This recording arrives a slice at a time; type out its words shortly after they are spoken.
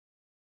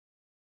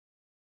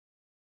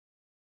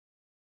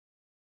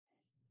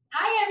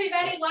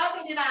everybody,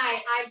 welcome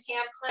tonight. I'm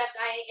Pam Clift.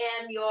 I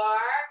am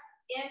your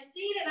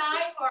MC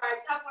tonight for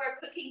our Tupperware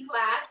cooking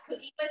class,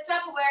 Cooking with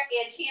Tupperware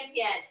and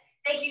Champion.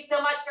 Thank you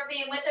so much for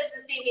being with us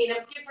this evening.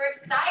 I'm super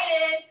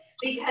excited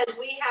because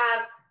we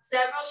have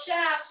several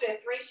chefs. We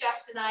have 3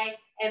 chefs tonight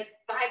and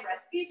 5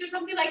 recipes or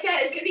something like that.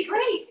 It's going to be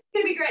great. It's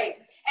going to be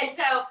great. And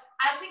so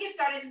as we get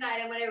started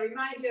tonight, I want to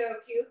remind you of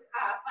a few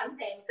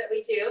fun things that we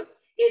do.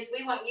 Is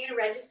we want you to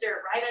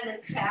register right under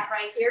the chat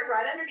right here,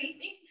 right underneath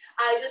me.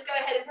 Just go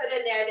ahead and put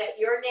in there that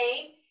your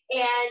name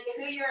and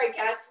who you're a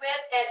guest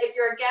with, and if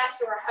you're a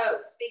guest or a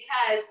host,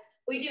 because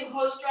we do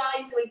host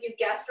drawings and we do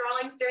guest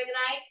drawings during the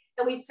night,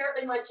 and we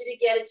certainly want you to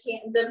get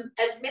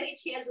as many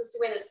chances to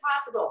win as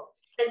possible.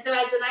 And so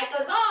as the night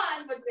goes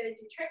on, we're going to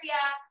do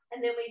trivia, and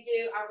then we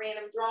do our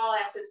random draw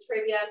after the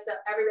trivia, so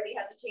everybody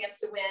has a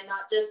chance to win,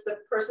 not just the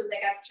person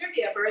that got the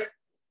trivia first.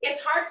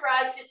 It's hard for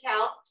us to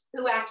tell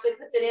who actually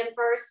puts it in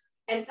first,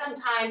 and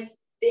sometimes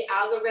the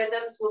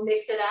algorithms will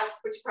mix it up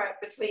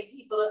between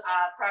people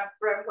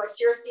from what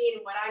you're seeing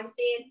and what I'm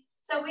seeing.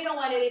 So we don't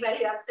want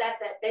anybody upset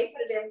that they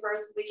put it in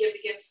first and we give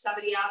the gift to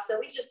somebody else. So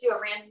we just do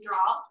a random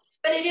draw.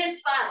 But it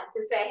is fun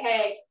to say,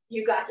 hey,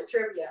 you got the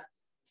trivia.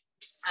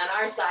 On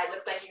our side,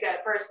 looks like you got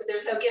it first, but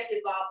there's no gift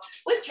involved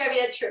with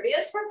trivia. Trivia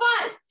is for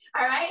fun.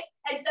 All right.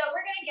 And so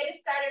we're going to get it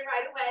started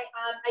right away.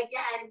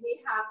 Again, we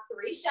have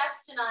 3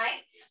 chefs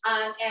tonight.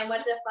 And one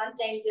of the fun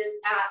things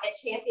is at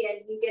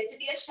Champion, you get to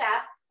be a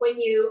chef when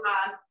you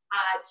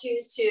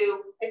choose to,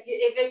 if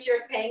it's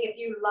your thing, if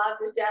you love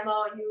the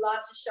demo and you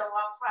love to show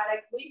off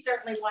product, we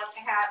certainly want to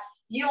have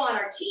you on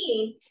our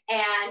team,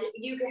 and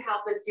you can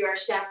help us do our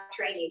chef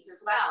trainings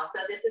as well. So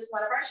this is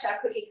one of our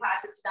chef cooking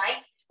classes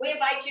tonight. We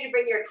invite you to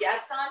bring your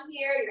guests on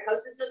here, your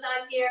hostesses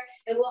on here,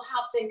 and we'll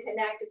help them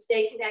connect and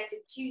stay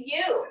connected to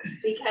you,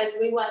 because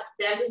we want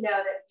them to know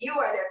that you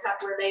are their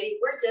Tupperware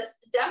lady. We're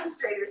just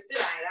demonstrators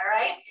tonight, all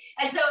right?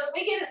 And so as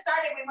we get it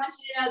started, we want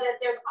you to know that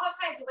there's all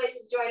kinds of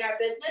ways to join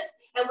our business,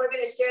 and we're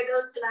going to share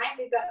those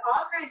tonight. We've got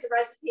all kinds of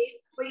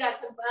recipes. We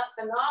got some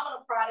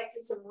phenomenal products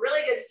and some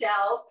really good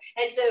sales.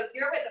 And so if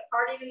you're with a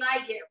party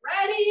tonight, get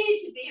ready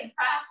to be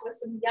impressed with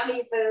some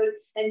yummy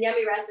food and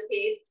yummy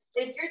recipes.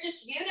 And if you're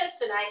just viewing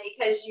us tonight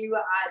because you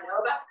know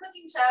about the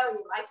cooking show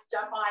and you like to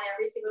jump on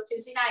every single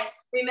Tuesday night,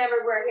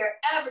 remember we're here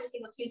every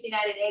single Tuesday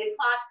night at 8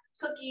 o'clock,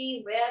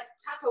 cooking with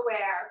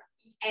Tupperware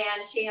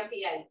and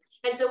Champion.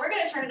 And so we're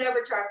going to turn it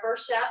over to our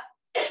first chef.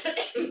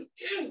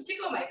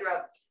 Tickle my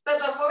throat. But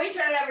before we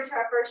turn it over to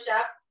our first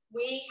chef,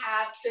 we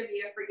have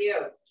trivia for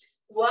you.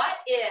 What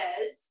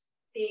is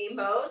the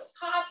most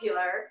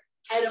popular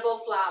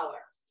edible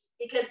flower?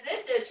 Because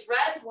this is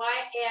red,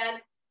 white,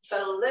 and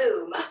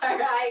bloom. All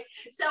right.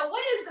 So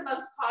what is the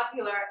most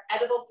popular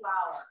edible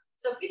flower?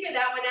 So figure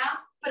that one out,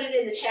 put it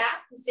in the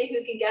chat and see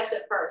who can guess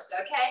it first.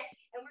 Okay.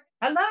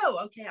 And hello.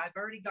 Okay.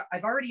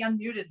 I've already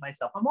unmuted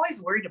myself. I'm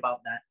always worried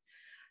about that.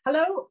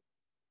 Hello.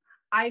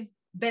 I've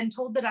been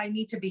told that I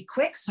need to be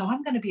quick, so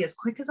I'm going to be as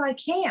quick as I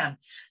can.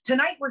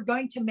 Tonight, we're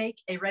going to make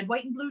a red,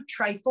 white, and blue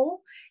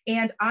trifle,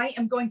 and I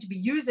am going to be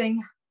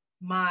using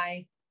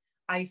my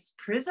ice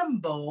prism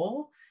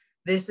bowl.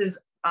 This is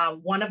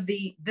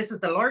this is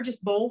the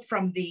largest bowl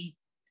from the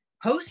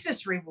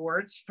Hostess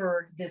Rewards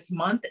for this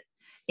month,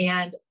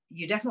 and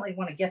you definitely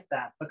want to get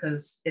that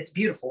because it's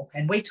beautiful.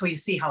 And wait till you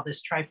see how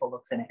this trifle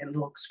looks in it. It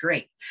looks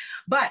great.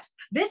 But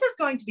this is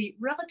going to be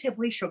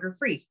relatively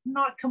sugar-free,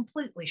 not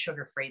completely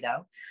sugar-free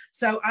though.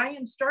 So I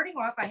am starting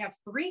off, I have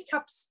 3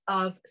 cups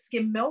of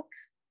skim milk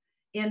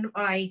in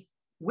my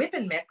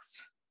whipping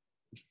mix,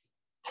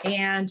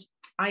 and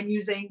I'm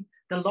using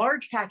the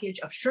large package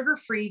of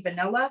sugar-free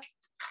vanilla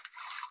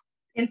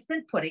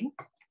instant pudding.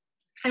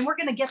 And we're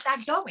going to get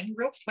that going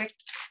real quick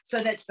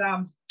so that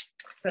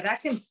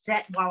that can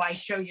set while I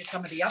show you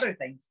some of the other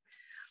things.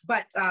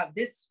 But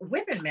this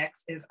whipping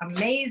mix is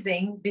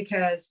amazing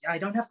because I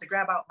don't have to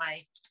grab out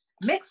my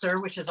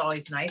mixer, which is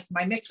always nice.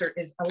 My mixer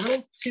is a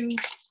little too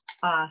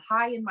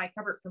high in my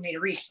cupboard for me to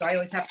reach, so I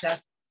always have to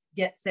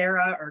get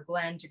Sarah or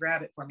Glenn to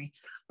grab it for me.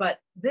 But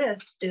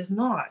this is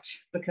not,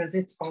 because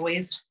it's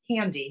always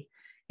handy.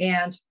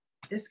 And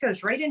this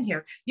goes right in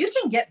here. You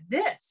can get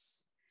this.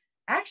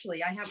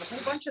 Actually, I have a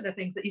whole bunch of the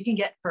things that you can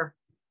get for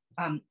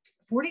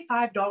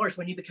 $45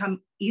 when you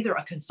become either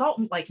a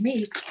consultant like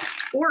me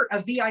or a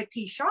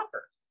VIP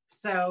shopper.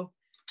 So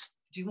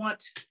if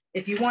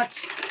you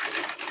want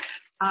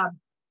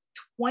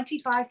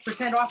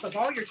 25% off of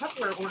all your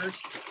Tupperware orders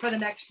for the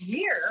next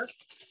year,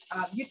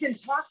 you can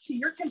talk to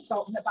your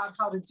consultant about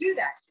how to do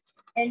that.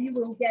 And you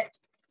will get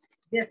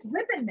this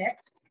whipping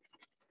mix,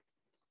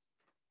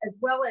 as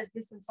well as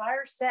this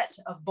entire set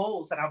of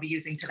bowls that I'll be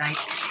using tonight,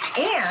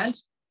 and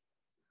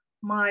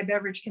my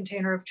beverage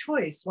container of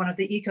choice, one of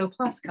the Eco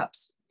Plus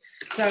cups.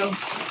 So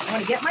I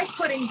want to get my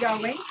pudding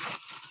going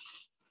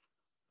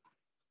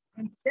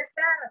and set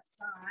that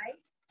aside.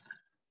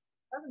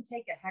 Doesn't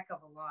take a heck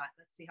of a lot.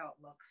 Let's see how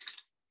it looks.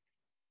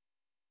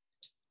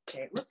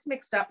 Okay, it looks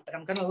mixed up, but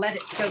I'm going to let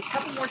it go a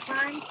couple more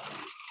times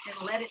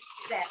and let it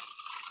set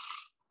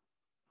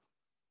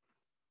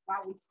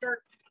while we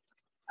start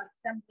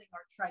assembling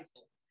our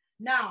trifle.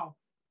 Now,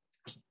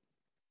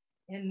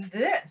 in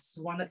this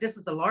one, this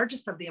is the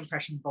largest of the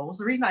impression bowls.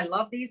 The reason I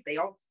love these, they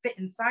all fit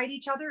inside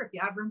each other. If you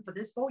have room for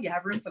this bowl, you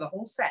have room for the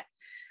whole set.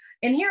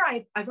 And here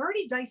I've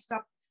already diced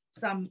up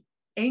some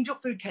angel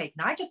food cake.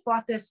 Now I just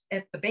bought this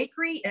at the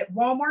bakery at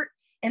Walmart,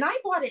 and I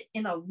bought it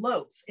in a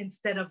loaf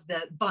instead of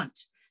the bundt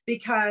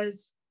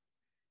because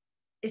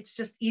it's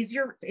just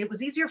easier. It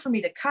was easier for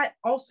me to cut.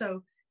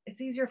 Also,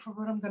 it's easier for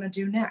what I'm going to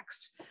do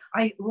next.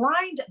 I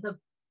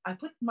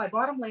put my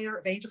bottom layer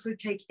of angel food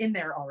cake in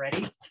there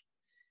already,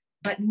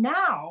 but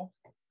now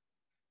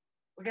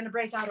we're going to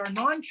break out our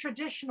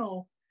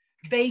non-traditional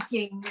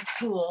baking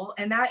tool,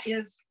 and that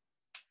is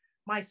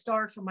my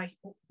star for my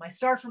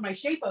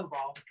Shape-O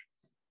ball.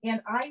 And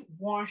I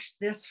washed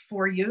this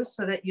for you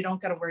so that you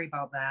don't got to worry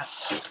about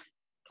that.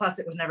 Plus,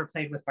 it was never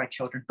played with by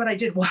children, but I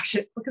did wash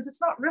it because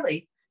it's not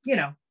really, you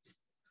know,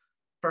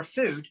 for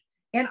food.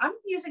 And I'm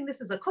using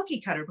this as a cookie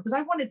cutter because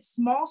I wanted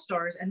small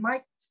stars, and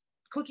my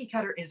cookie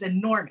cutter is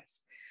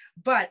enormous.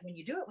 But when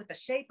you do it with a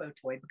Shape-O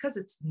toy, because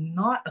it's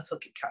not a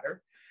cookie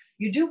cutter,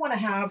 you do want to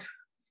have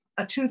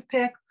a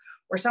toothpick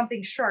or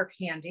something sharp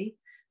handy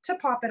to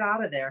pop it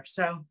out of there.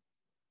 So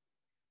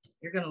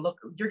you're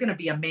going to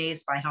be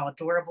amazed by how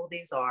adorable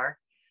these are,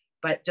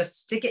 but just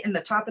stick it in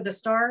the top of the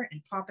star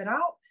and pop it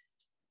out.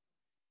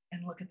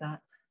 And look at that.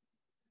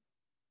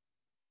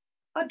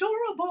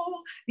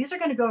 Adorable. These are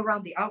going to go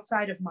around the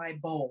outside of my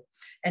bowl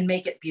and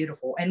make it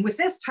beautiful. And with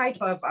this type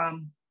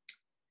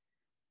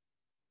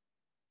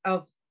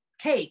of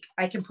cake,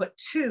 I can put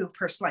 2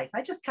 per slice.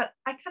 I cut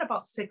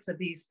about 6 of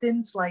these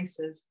thin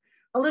slices,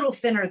 a little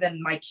thinner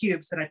than my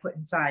cubes that I put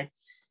inside.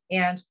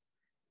 And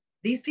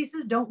these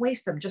pieces, don't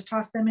waste them. Just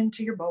toss them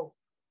into your bowl.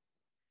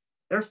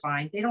 They're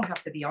fine. They don't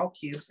have to be all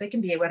cubes. They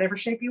can be whatever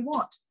shape you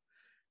want.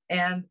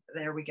 And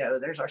there we go.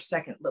 There's our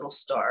second little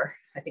star.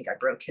 I think I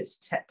broke his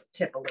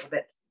tip a little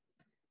bit.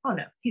 Oh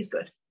no, he's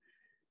good.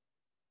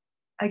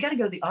 I got to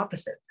go the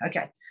opposite.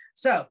 Okay.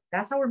 So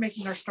that's how we're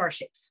making our star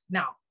shapes.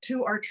 Now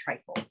to our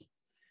trifle.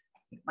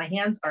 My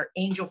hands are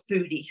angel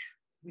foodie.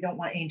 We don't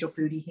want angel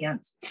foodie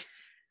hands.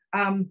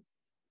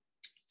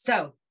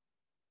 So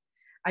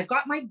I've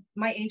got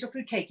my angel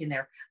food cake in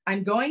there.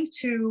 I'm going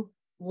to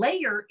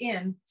layer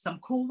in some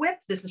Cool Whip.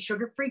 This is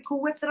sugar-free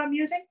Cool Whip that I'm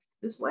using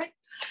this way.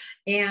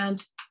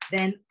 And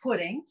then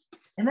pudding.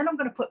 And then I'm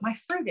going to put my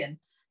fruit in.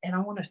 And I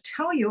want to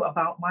tell you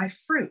about my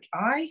fruit.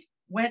 I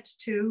went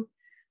to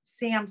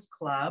Sam's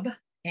Club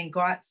and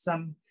got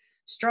some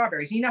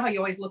strawberries. You know how you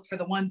always look for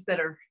the ones that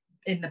are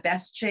in the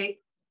best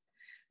shape?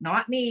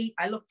 Not me.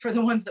 I looked for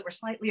the ones that were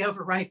slightly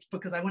overripe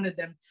because I wanted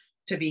them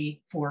to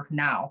be for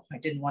now. I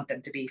didn't want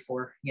them to be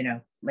for, you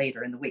know,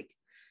 later in the week.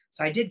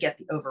 So I did get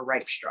the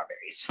overripe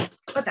strawberries,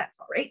 but that's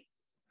all right.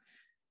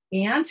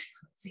 And let's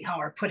see how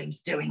our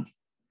pudding's doing.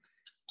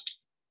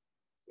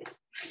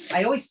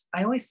 I always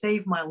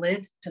save my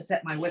lid to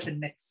set my whip and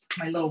mix,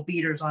 my little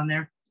beaters on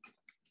there.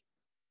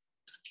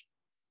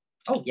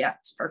 Oh yeah,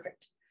 it's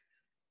perfect.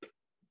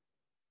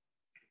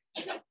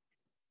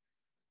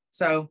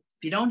 So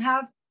if you don't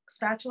have a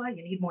spatula,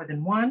 you need more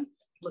than one.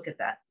 Look at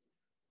that.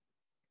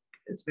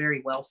 It's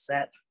very well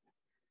set.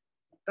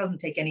 Doesn't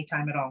take any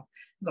time at all.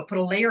 I'm gonna put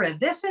a layer of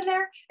this in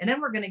there, and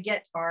then we're gonna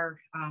get our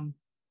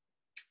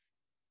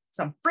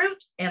some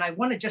fruit. And I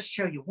want to just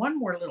show you one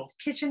more little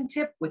kitchen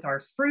tip with our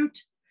fruit.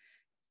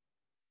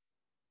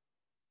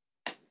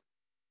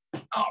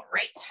 All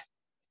right.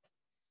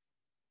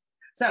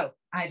 So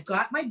I've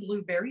got my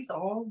blueberries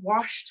all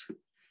washed.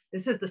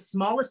 This is the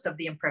smallest of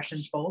the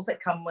impressions bowls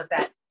that come with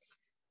that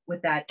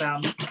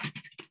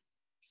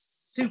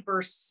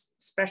super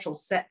special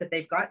set that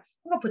they've got.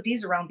 I'm gonna put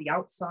these around the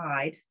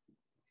outside.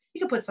 You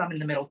can put some in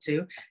the middle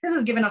too. This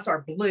is giving us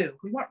our blue.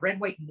 We want red,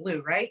 white, and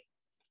blue, right?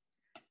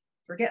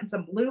 We're getting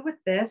some blue with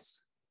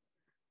this.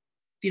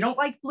 If you don't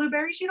like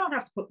blueberries, you don't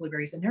have to put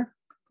blueberries in there.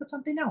 Put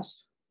something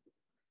else.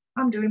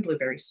 I'm doing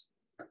blueberries.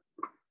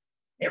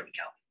 There we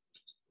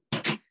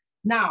go.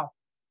 Now,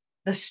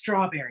 the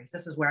strawberries.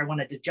 This is where I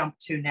wanted to jump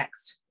to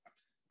next.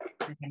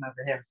 Bring him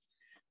over there.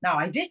 Now,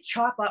 I did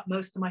chop up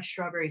most of my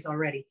strawberries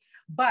already,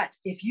 but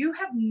if you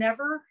have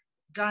never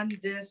done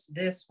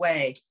this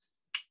way,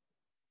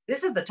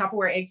 this is the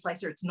Tupperware egg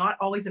slicer. It's not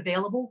always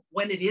available.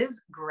 When it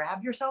is,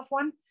 grab yourself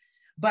one.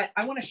 But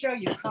I want to show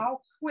you how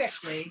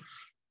quickly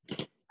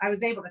I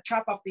was able to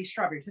chop up these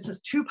strawberries. This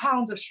is 2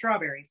 pounds of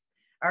strawberries.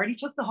 I already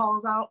took the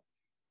hulls out,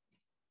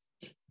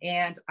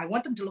 and I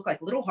want them to look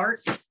like little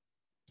hearts.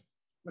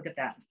 Look at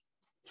that.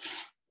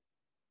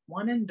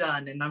 One and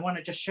done. And I want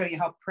to just show you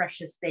how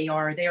precious they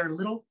are. They are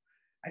little,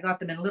 I got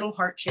them in little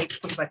heart shapes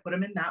because I put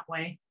them in that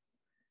way.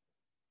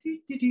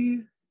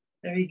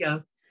 There you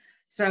go.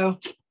 So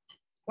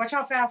watch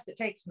how fast it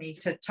takes me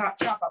to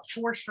chop up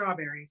 4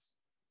 strawberries.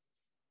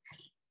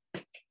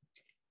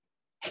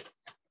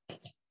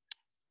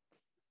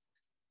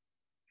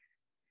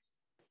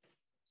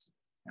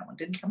 That one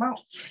didn't come out.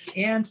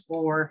 And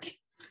 4.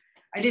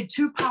 I did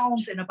 2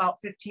 pounds in about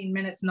 15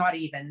 minutes, not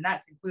even, and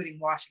that's including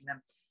washing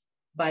them.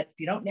 But if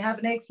you don't have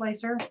an egg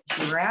slicer,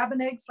 grab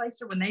an egg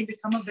slicer when they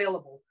become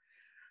available.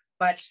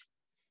 But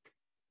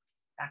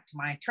back to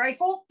my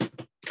trifle.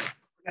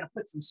 We're We're going to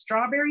put some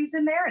strawberries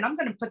in there, and I'm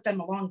going to put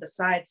them along the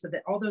side so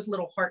that all those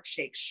little heart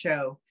shapes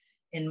show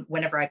in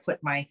whenever I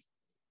put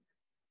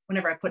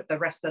the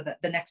rest of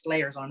the next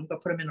layers on. I'm going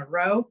to put them in a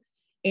row,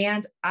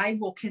 and I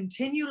will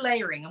continue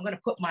layering. I'm going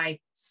to put my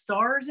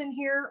stars in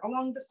here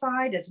along the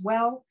side as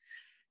well.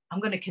 I'm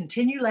going to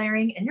continue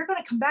layering, and you're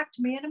going to come back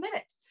to me in a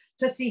minute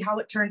to see how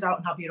it turns out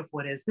and how beautiful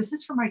it is. This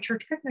is for my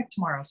church picnic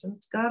tomorrow, so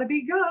it's got to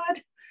be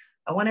good.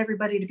 I want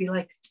everybody to be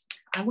like,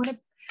 I want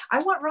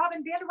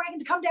Robin Vanderwagen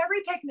to come to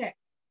every picnic.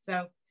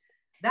 So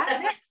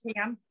that's it,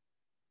 Pam.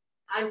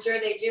 I'm sure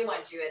they do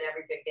want you at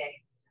every picnic.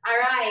 All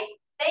right.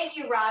 Thank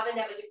you, Robin.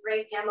 That was a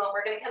great demo.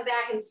 We're going to come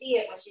back and see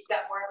it when she's got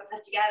more of it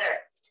put together.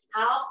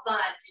 How fun.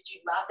 Did you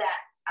love that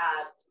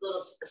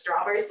little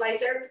strawberry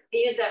slicer? I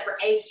use that for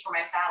eggs for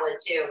my salad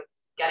too.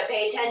 Got to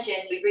pay attention.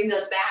 We bring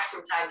those back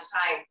from time to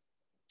time.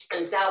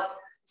 And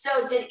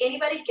so did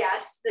anybody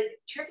guess the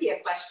trivia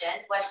question?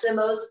 What's the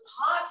most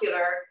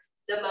popular,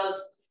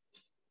 most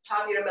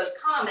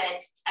common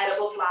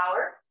edible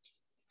flower?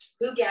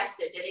 Who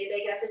guessed it? Did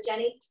anybody guess it,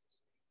 Jenny?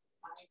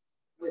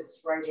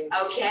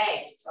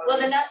 Okay. Well,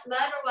 the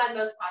number one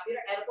most popular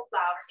edible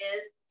flower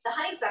is the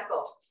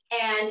honeysuckle.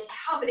 And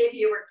how many of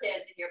you were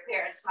kids and your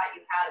parents taught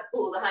you how to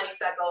pull the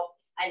honeysuckle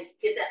and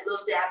get that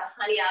little dab of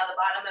honey out of the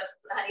bottom of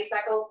the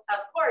honeysuckle?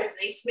 Of course,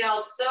 they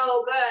smelled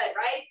so good,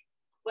 right?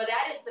 Well,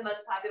 that is the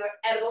most popular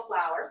edible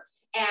flower.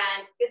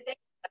 And good thing,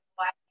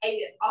 I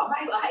ate it all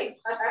my life,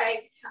 all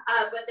right?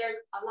 But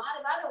there's a lot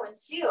of other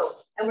ones too.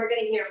 And we're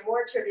going to hear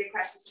more trivia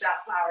questions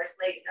about flowers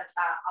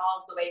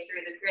all the way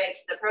through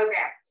the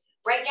program.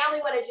 Right now, we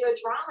want to do a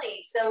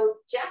drawing.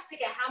 So,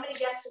 Jessica, how many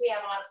guests do we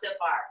have on so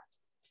far?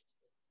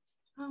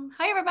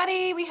 Hi,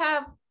 everybody. We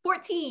have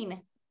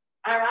 14.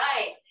 All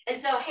right. And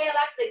so, hey,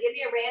 Alexa, give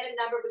me a random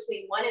number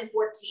between 1 and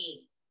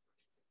 14.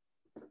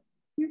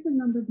 Here's a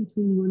number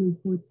between 1 and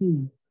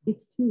 14.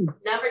 It's 2.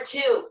 Number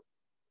 2.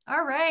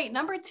 All right.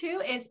 Number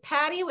 2 is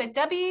Patty with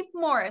Debbie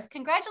Morris.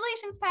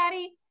 Congratulations,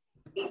 Patty.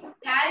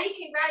 Patty,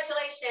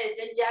 congratulations.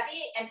 And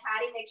Debbie and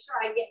Patty, make sure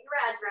I get your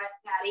address,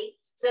 Patty,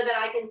 so that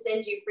I can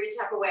send you free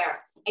Tupperware.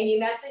 And you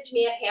message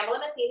me at Pamela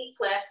Matheny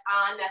Clift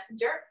on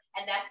Messenger,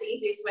 and that's the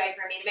easiest way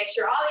for me to make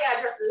sure all the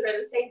addresses are in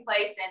the same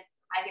place and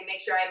I can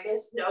make sure I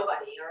miss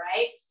nobody, all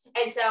right?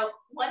 And so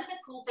one of the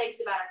cool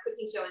things about our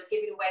cooking show is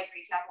giving away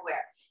free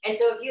Tupperware. And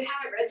so if you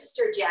haven't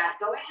registered yet,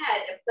 go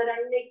ahead and put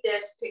underneath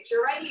this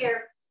picture right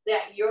here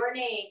that your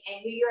name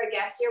and who you're a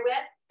guest here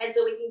with, and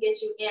so we can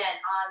get you in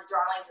on the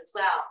drawings as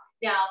well.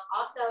 Now,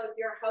 also, if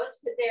you're a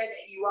host, put there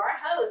that you are a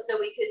host, so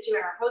we could do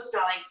our host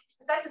drawing,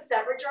 because that's a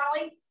separate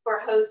drawing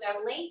for host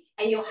only,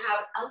 and you'll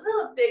have a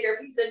little bigger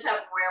piece of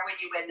Tupperware when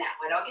you win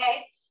that one,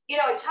 okay? You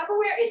know,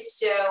 Tupperware is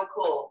so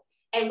cool.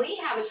 And we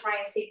have a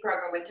try and see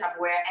program with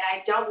Tupperware, and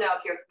I don't know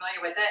if you're familiar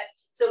with it.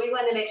 So we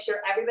want to make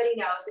sure everybody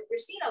knows if you're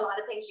seeing a lot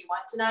of things you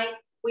want tonight,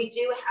 we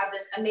do have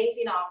this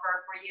amazing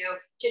offer for you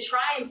to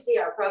try and see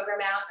our program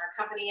out and our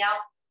company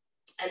out.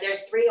 And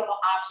there's 3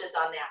 options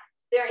on that.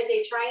 There is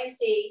a try and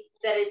see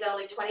that is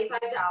only $25,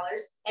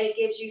 and it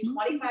gives you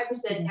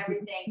 25%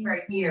 everything for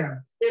a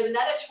year. There's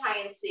another try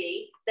and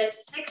see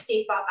that's $45,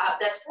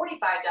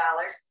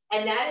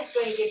 and that is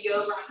going to give you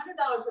over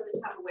 $100 worth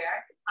of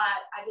Tupperware.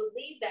 I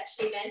believe that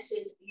she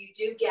mentioned you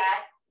do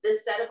get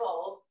this set of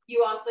bowls.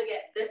 You also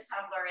get this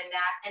tumbler in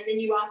that, and then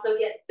you also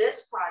get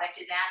this product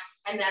in that,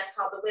 and that's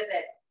called the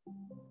Whippet.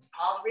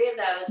 All 3 of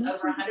those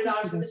over $100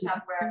 worth of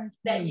Tupperware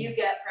that you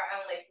get for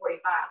only $45.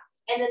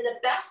 And then the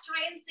best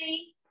try and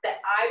see that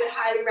I would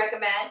highly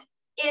recommend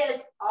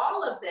is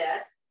all of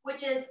this,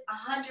 which is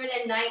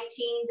 $119.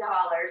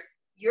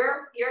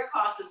 Your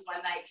cost is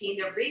 $119.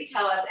 The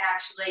retail is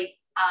actually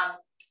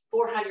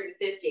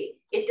 $450.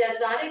 It does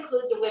not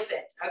include the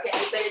Whippet, okay?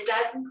 But it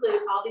does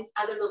include all these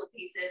other little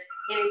pieces,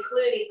 and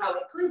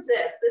includes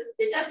this.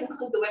 It does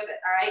include the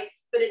Whippet, all right?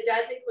 But it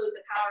does include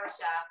the Power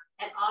Chef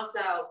and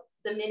also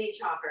the mini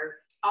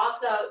chopper,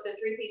 also the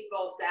 3-piece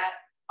bowl set.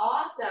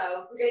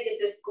 Also, we're gonna get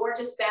this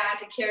gorgeous bag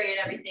to carry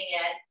everything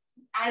in.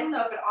 I don't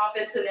know if it all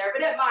fits in there,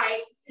 but it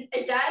might.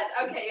 It does.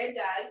 Okay, it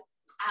does.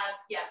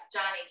 Yeah,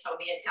 Johnny told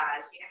me it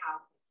does. You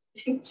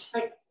know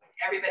how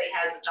everybody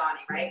has a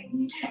Johnny, right?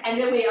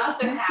 And then we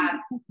also have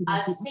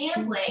a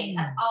sampling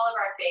of all of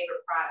our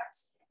favorite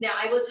products. Now,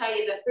 I will tell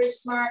you the Fridge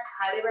Smart,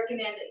 highly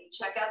recommend that you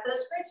check out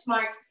those Fridge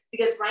Smarts,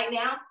 because right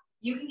now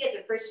you can get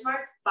the Fridge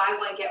Smarts, buy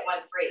one, get one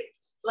free,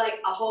 like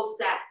a whole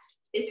set.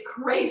 It's a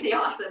crazy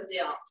awesome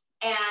deal.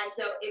 And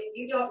so if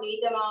you don't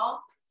need them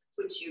all,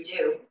 which you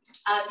do,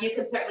 you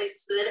can certainly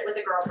split it with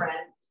a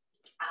girlfriend.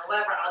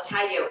 However, I'll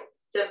tell you,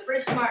 the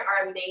Fridge Smart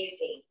are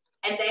amazing.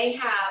 And they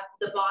have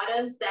the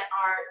bottoms that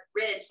are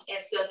ridged,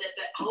 and so that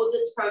it holds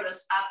its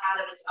produce up out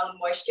of its own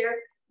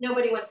moisture.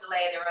 Nobody wants to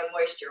lay in their own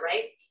moisture,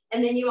 right?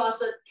 And then you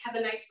also have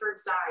a nice fruit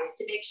size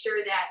to make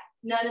sure that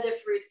none of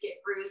the fruits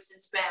get bruised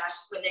and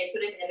smashed when they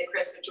put it in the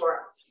crisper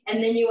drawer.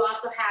 And then you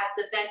also have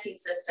the venting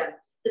system.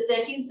 The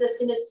venting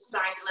system is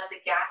designed to let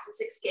the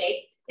gases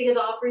escape, because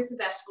all fruits and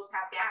vegetables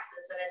have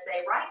gases, and as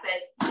they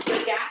ripen,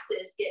 their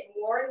gases get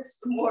more and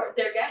more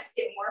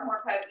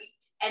potent,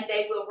 and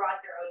they will rot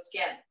their own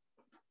skin.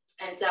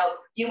 And so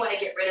you want to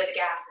get rid of the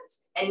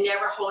gases and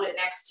never hold it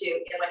next to,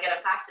 like in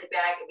a plastic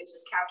bag, it would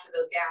just capture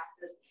those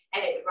gases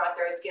and it would rot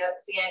their skin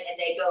and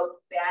they go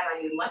bad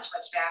on you much,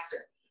 much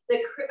faster.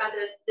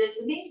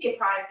 This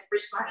amazing product, the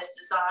Fridge Smart, is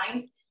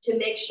designed to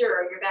make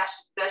sure your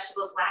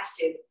vegetables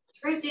last you,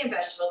 fruits and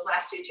vegetables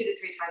last you 2 to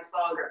 3 times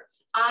longer.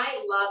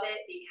 I love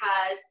it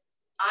because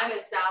I'm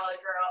a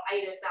salad girl. I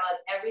eat a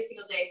salad every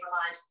single day for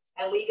lunch,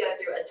 and we go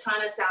through a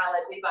ton of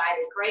salad. We buy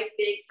a great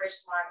big Fridge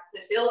Smart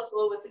to fill it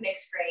full with the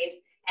mixed grains,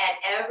 and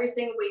every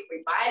single week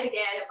we buy it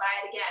again and buy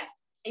it again.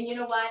 And you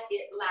know what?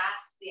 It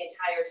lasts the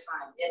entire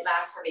time. It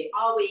lasts for me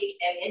all week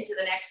and into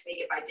the next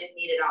week if I didn't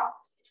need it all.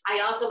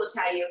 I also will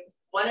tell you,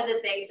 one of the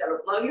things that will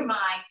blow your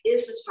mind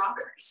is the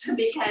strawberries,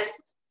 because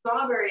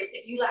strawberries,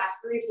 if you last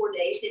 3 or 4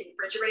 days in the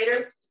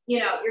refrigerator, you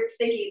know, you're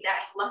thinking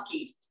that's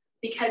lucky,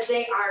 because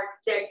they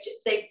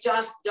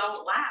just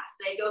don't last.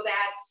 They go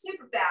bad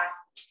super fast,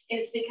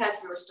 and it's because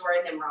we were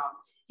storing them wrong.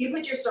 You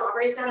put your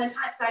strawberries down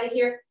inside of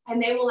here,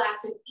 and they will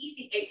last an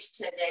easy 8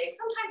 to 10 days,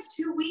 sometimes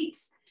 2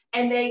 weeks,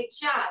 and they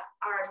just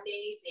are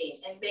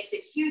amazing, and it makes a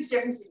huge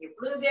difference in your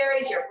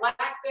blueberries, your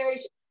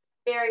blackberries,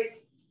 your berries,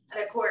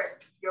 and of course,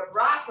 your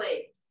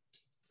broccoli.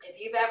 If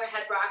you've ever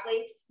had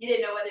broccoli, you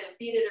didn't know whether to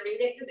feed it or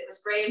eat it because it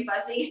was gray and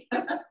fuzzy.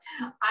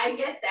 I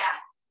get that.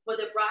 Well,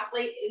 the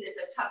broccoli, it's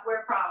a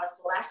Tupperware promise,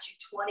 will last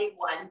you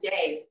 21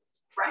 days.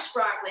 Fresh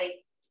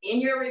broccoli in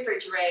your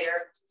refrigerator,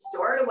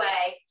 store it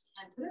away,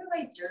 and put it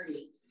away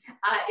dirty.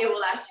 It will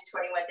last you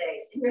 21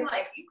 days. And you're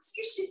like, did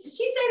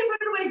she say to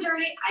put it away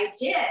dirty? I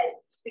did,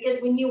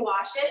 because when you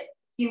wash it,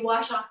 you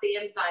wash off the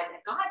enzyme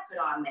that God put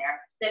on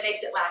there that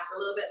makes it last a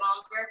little bit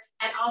longer.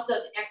 And also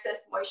the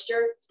excess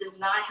moisture does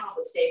not help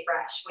it stay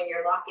fresh when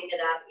you're locking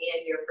it up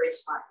in your Fridge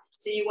Smart.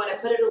 So you want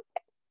to put it away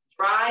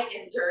dry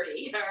and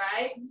dirty, all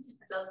right?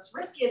 So as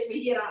risky as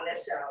we get on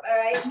this show, all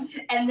right?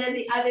 And then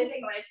the other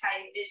thing I want to tell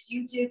you is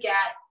you do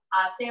get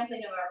a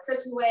sampling of our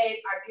Crystal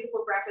Wave, our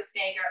beautiful breakfast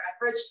maker, a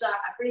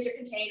freezer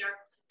container,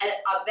 and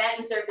a vent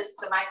and serve. This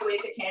is a microwave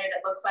container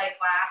that looks like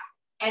glass,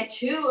 and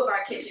 2 of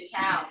our kitchen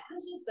towels.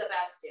 This is the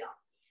best deal.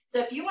 So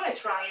if you want to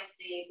try and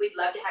see, we'd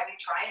love to have you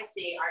try and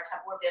see our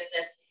Tupperware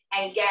business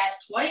and get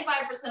 25%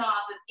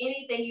 off of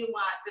anything you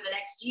want for the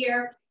next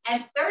year,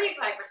 and 35%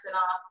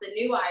 off the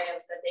new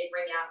items that they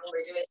bring out when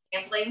we're doing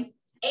sampling.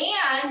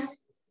 And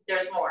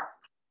there's more,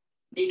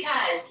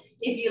 because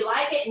if you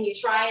like it and you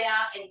try it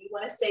out and you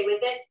want to stay with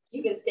it,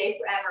 you can stay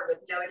forever with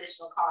no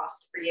additional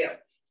cost for you.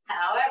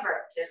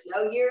 However, there's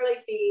no yearly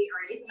fee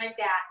or anything like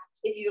that.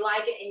 If you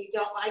like it and you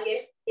don't like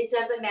it, it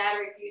doesn't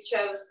matter if you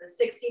chose the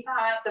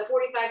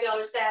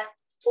 $45 set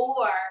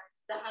or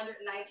the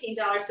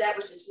 $119 set,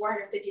 which is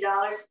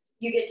 $450,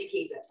 you get to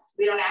keep it.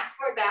 We don't ask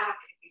for it back.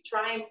 If you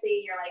try and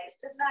see, you're like, it's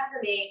just not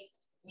for me,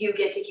 you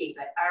get to keep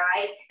it, all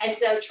right? And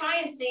so try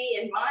and see,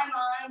 in my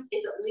mind,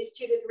 is at least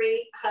 2 to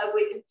 3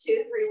 weeks, 2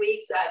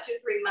 to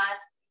 3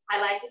 months. I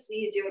like to see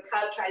you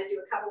try to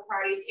do a couple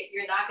parties. If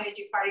you're not gonna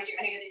do parties, you're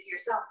gonna do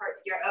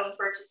your own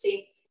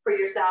purchasing for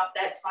yourself,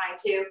 that's fine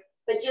too.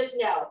 But just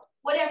know,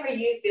 whatever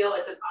you feel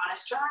is an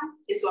honest try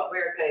is what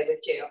we're good with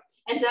too.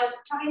 And so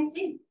try and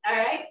see, all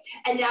right?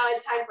 And now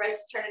it's time for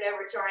us to turn it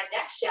over to our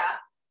next chef.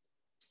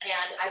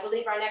 And I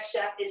believe our next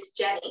chef is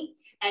Jeni.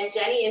 And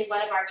Jeni is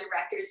one of our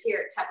directors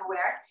here at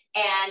Tupperware.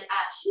 And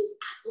she's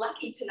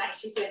lucky tonight,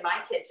 she's in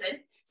my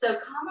kitchen. So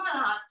come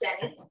on up,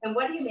 Jeni. And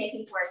what are you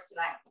making for us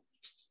tonight?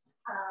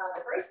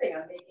 The first thing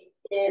I'm making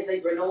is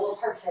a granola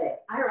parfait.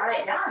 All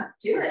right, yeah,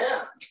 do it.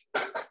 Yeah.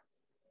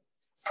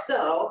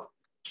 So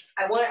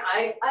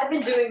I've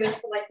been doing this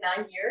for like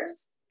 9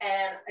 years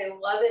and I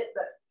love it.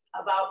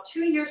 But about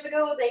 2 years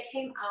ago, they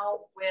came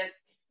out with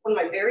one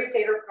of my very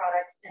favorite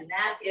products, and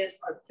that is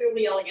our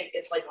Clearly Elegant.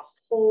 It's like a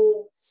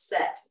whole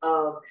set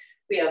of,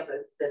 we have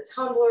the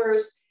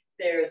tumblers,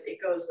 it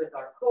goes with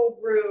our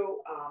cold brew,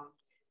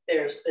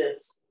 there's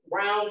this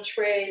round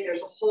tray,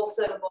 there's a whole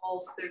set of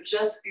bowls. They're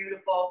just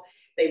beautiful.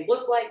 They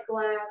look like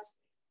glass.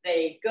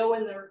 They go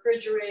in the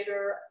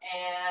refrigerator,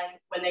 and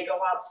when they go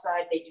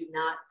outside, they do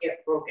not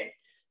get broken.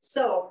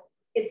 So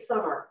it's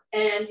summer,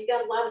 and you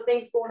got a lot of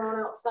things going on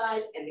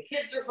outside, and the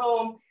kids are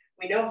home.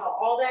 We know how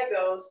all that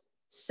goes.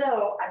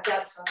 So I've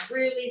got some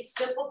really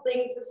simple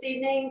things this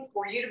evening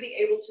for you to be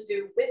able to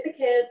do with the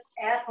kids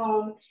at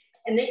home,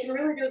 and they can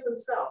really do it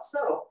themselves.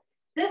 So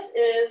this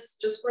is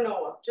just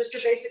granola, just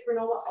your basic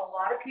granola. A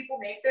lot of people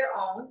make their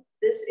own.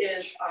 This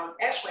is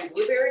actually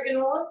blueberry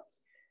granola,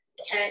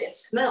 and it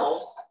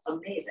smells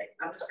amazing.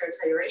 I'm just going to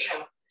tell you right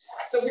now.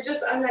 So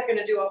I'm not going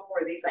to do all 4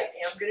 of these. I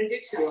am going to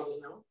do 2 of them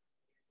though.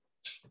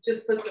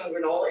 Just put some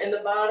granola in the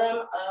bottom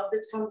of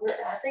the tumbler.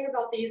 And the thing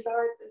about these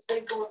is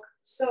they look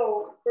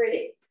so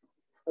pretty.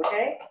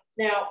 Okay,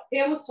 now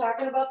Pam was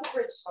talking about the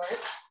Fridge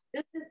Smart.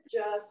 This is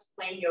just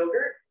plain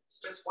yogurt. It's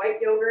just white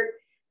yogurt.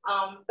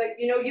 But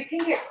you know, you can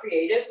get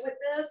creative with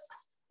this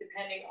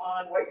depending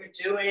on what you're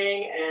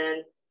doing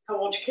and how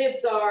old your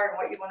kids are and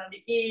what you want them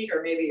to eat,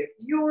 or maybe if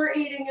you're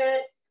eating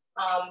it.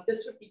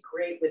 This would be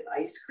great with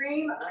ice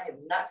cream. I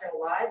am not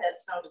gonna lie, that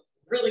sounds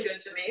really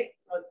good to me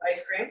with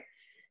ice cream.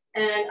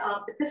 And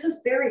but this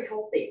is very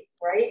healthy,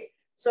 right?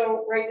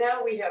 So right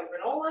now we have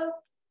granola,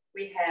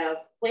 we have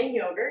plain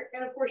yogurt,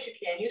 and of course you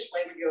can use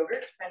flavored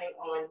yogurt depending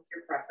on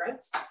your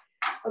preference.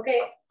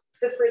 Okay,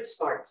 the fridge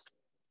smarts.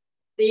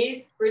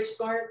 These fridge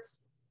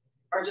smarts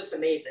are just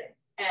amazing.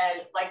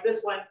 And like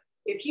this one,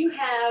 if you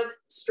have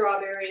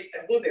strawberries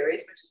and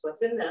blueberries, which is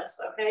what's in this,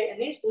 okay,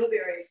 and these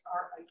blueberries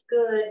are a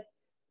good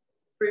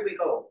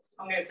 3-week-old.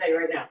 I'm going to tell you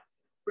right now,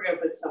 we're going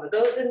to put some of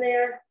those in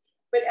there.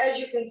 But as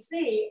you can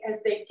see,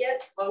 as they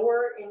get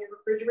lower in your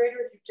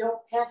refrigerator, you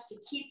don't have to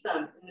keep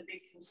them in the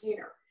big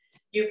container.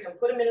 You can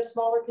put them in a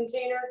smaller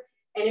container,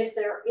 and if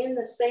they're in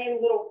the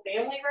same little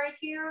family right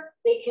here,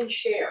 they can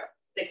share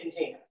the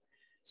container.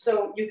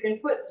 So you can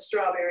put the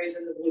strawberries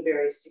and the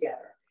blueberries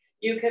together.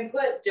 You can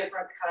put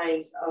different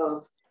kinds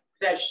of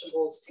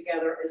vegetables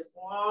together as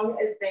long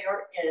as they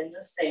are in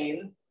the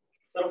same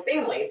little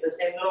family, the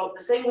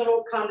same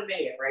little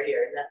condominium right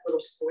here in that little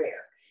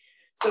square.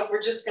 So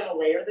we're just going to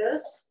layer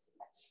this.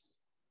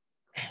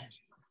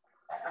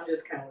 I'm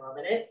just kind of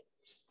loving it.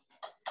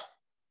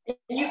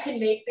 And you can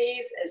make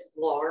these as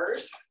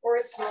large or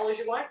as small as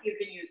you want. You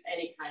can use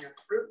any kind of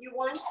fruit you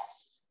want.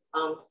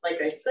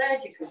 Like I said,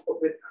 you can put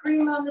whipped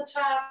cream on the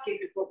top. You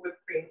could put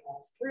whipped cream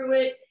all through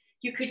it.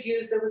 You could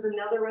use, there was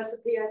another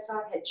recipe I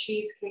saw, had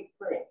cheesecake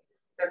pudding.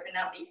 There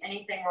cannot be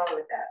anything wrong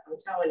with that. I'm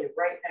telling you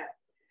right now.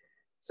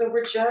 So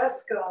we're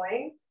just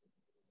going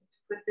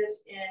to put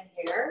this in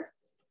here.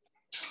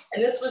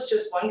 And this was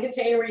just one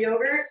container of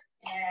yogurt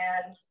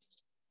and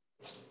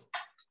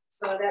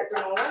some of that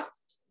granola.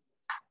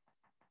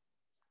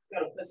 I'm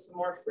going to put some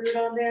more fruit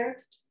on there.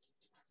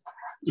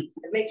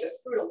 And make the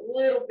fruit a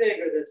little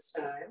bigger this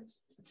time.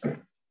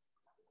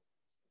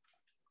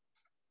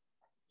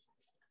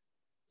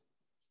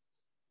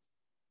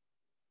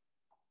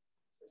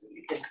 So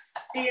you can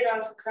see it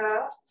off the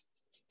top.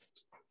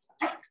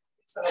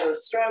 Some of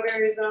those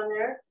strawberries on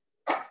there.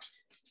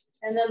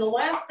 And then the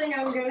last thing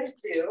I'm going to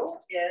do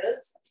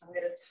is I'm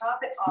going to top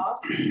it off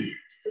with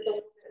a little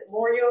bit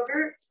more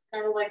yogurt,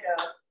 kind of like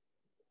a,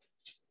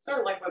 sort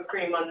of like whipped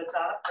cream on the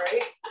top,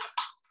 right?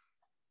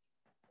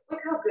 Look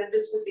how good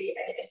this would be.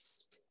 And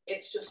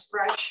it's just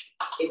fresh.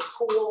 It's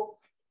cool.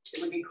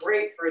 It would be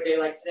great for a day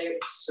like today.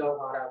 It's so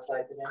hot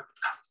outside today.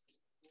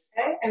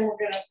 Okay, and we're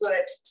going to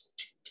put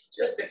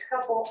just a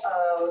couple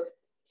of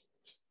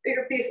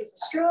bigger pieces of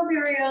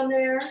strawberry on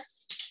there.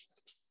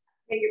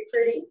 Make it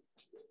pretty.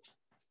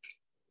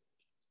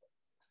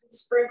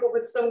 Sprinkle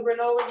with some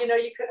granola. You know,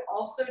 you could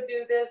also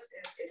do this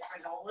if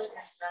granola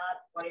is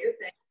not one of your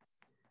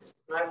things.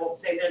 I won't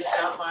say that it's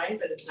not mine,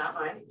 but it's not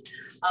mine.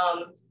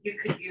 You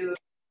could use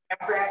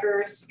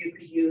crackers. You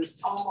could use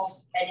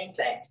almost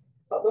anything.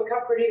 But look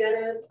how pretty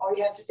that is. All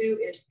you have to do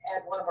is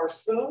add one of our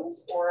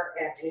spoons or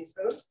add any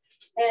spoon.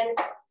 And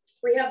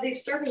we have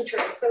these serving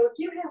trays. So if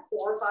you have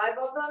 4 or 5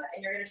 of them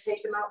and you're going to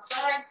take them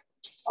outside,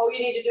 all you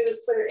need to do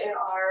is put it in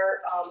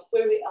our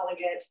Clearly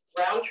Elegant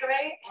round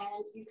tray,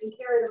 and you can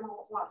carry them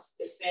all at once.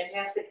 It's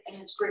fantastic, and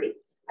it's pretty.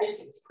 I just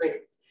think it's pretty.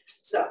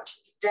 So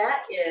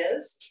that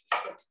is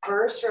the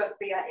first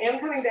recipe. I am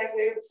coming back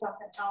later with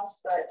something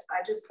else, but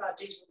I just thought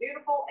these were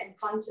beautiful and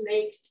fun to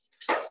make.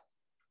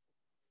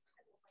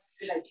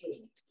 Good idea.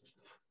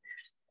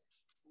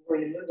 I'm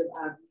going to move them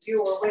out of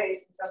your way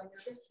since I'm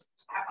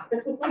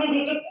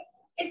here.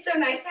 It's so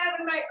nice to have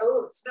it in my,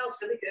 oh, it smells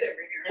really good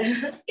over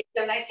here. It's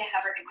so nice to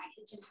have her in my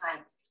kitchen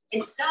time.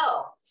 And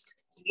so,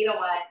 you know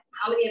what?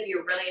 How many of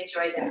you really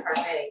enjoyed that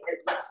parfait? It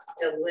looks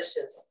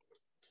delicious.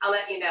 I'll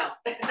let you know.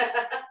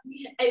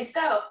 And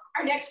so,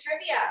 our next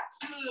trivia.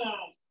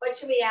 What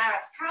should we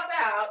ask? How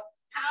about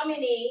how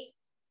many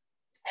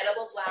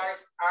edible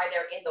flowers are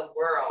there in the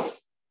world?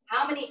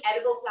 How many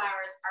edible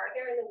flowers are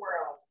there in the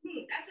world?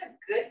 That's a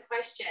good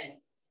question.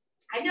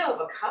 I know of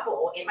a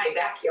couple in my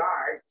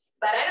backyard,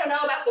 but I don't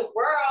know about the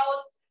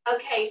world.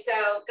 Okay, so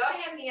go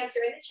ahead and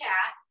answer in the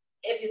chat.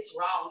 If it's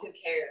wrong, who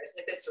cares?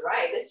 If it's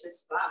right, it's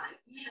just fun.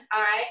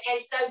 All right,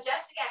 and so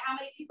Jessica, how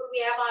many people do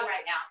we have on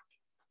right now?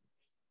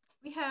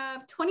 We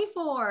have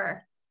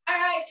 24. All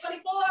right, 24,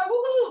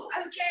 woohoo,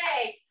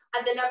 okay.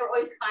 And the number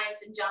always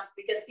climbs and jumps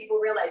because people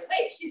realize,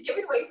 wait, she's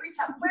giving away free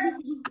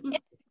Tupperware?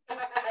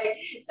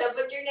 So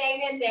put your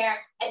name in there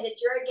and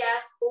that you're a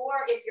guest,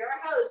 or if you're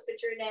a host,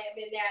 put your name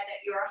in there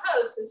that you're a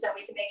host, and so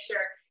we can make sure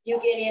you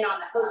get in on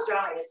the host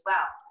drawing as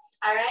well.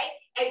 All right,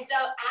 and so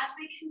as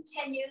we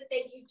continue,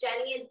 thank you,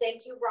 Jenny, and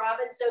thank you,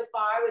 Robin, so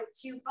far with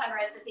 2 fun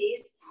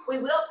recipes. We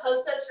will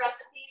post those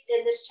recipes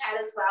in this chat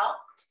as well,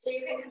 so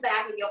you can come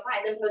back and you'll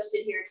find them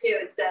posted here too,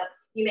 and so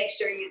you make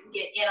sure you can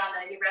get in on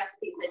the new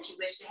recipes that you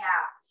wish to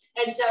have.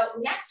 And so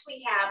next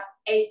we have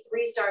a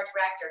 3-star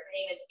director. Her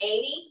name is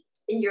Amy,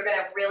 and you're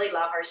gonna really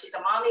love her. She's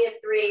a mommy of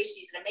 3.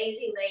 She's an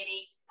amazing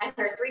lady, and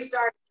her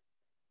 3-star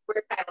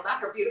title, not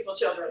her beautiful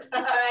children.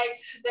 All right,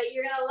 but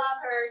you're gonna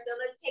love her. So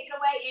let's take it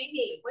away,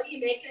 Amy. What are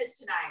you making us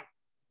tonight?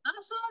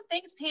 Awesome,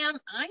 thanks, Pam.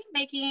 I'm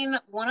making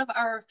one of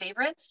our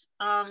favorites,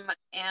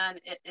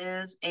 and it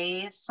is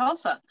a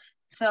salsa.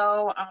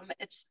 So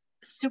it's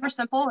super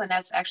simple, and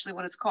that's actually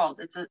what it's called.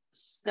 It's a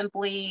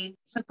simply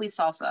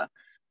salsa.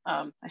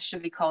 I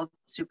should be called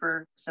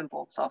super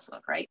simple salsa,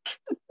 right?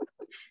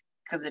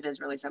 because it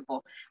is really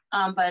simple.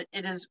 But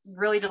it is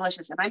really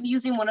delicious. And I'm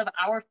using one of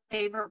our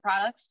favorite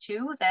products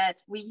too, that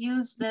we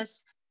use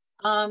this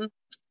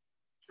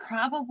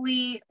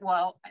probably,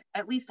 well,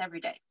 at least every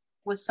day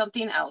with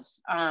something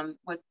else,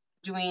 with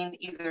doing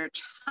either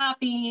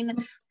chopping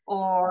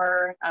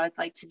or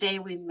like today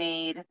we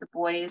made the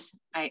boys.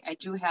 I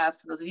do have,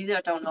 for those of you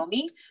that don't know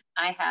me,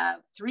 I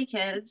have 3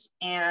 kids,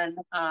 and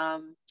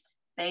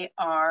they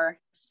are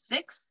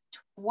 6,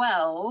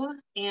 12,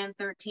 and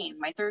 13.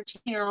 My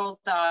 13-year-old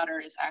daughter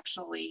is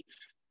actually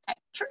at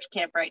church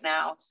camp right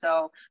now,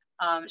 so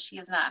she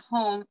is not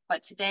home.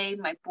 But today,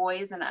 my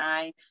boys and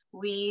I,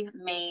 we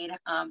made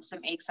some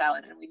egg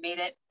salad, and we made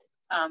it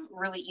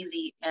really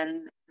easy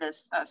in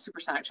this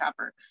supersonic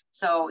chopper.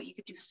 So you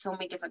could do so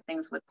many different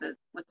things with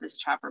this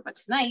chopper. But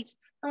tonight,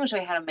 I'm going to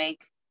show you how to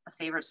make a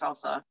favorite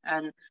salsa,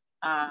 and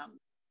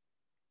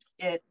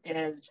it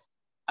is.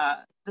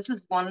 This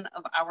is one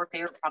of our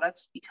favorite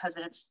products because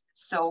it's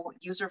so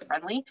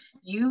user-friendly.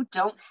 You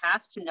don't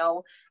have to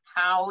know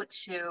how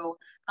to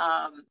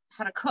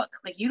cook.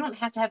 Like, you don't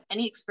have to have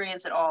any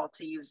experience at all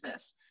to use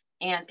this.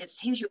 And it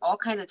saves you all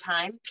kinds of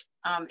time.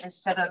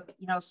 Instead of,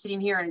 sitting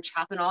here and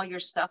chopping all your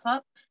stuff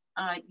up,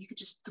 you could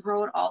just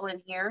throw it all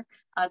in here.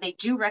 They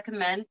do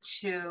recommend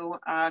to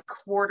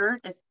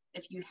quarter,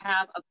 if you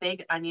have a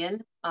big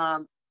onion,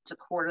 to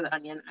quarter the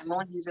onion. I'm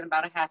only using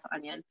about a half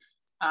onion.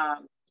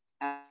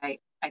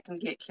 I can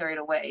get carried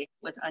away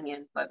with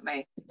onion, but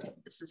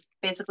this is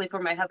basically for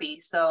my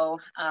hubby. So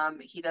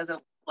he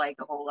doesn't like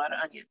a whole lot of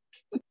onion.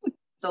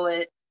 So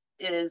it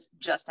is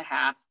just a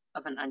half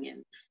of an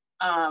onion.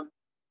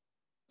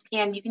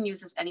 And you can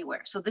use this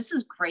anywhere. So this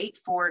is great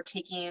for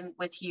taking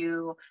with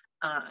you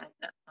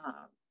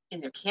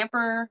in your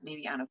camper,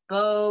 maybe on a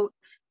boat,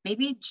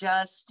 maybe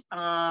just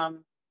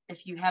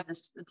if you have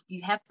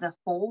the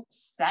whole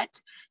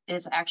set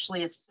is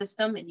actually a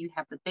system, and you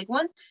have the big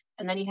one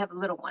and then you have a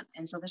little one.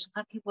 And so there's a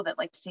lot of people that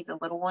like to take the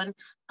little one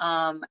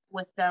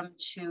with them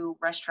to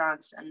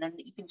restaurants, and then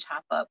you can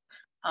chop up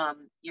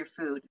your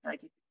food,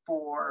 like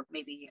for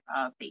maybe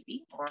a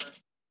baby, or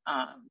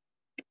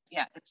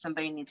if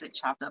somebody needs it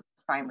chopped up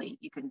finely,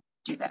 you can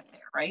do that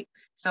there, right?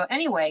 So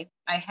anyway,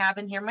 I have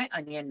in here my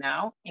onion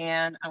now,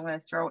 and I'm going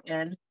to throw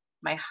in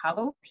my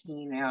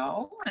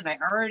jalapeno, and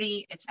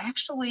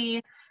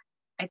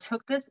I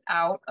took this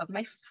out of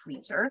my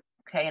freezer,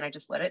 okay, and I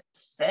just let it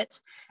sit.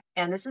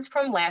 And this is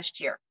from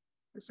last year.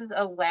 This is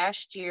a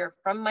last year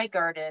from my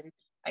garden.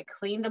 I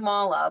cleaned them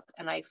all up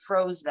and I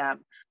froze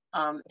them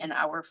in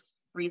our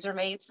freezer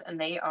mates, and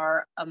they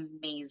are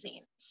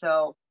amazing.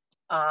 So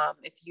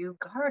if you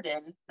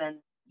garden,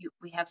 then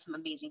we have some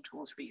amazing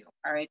tools for you,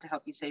 all right, to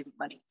help you save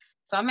money.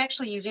 So I'm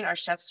actually using our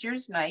Chef's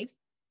Shears knife,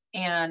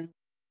 and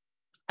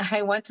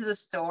I went to the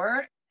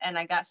store and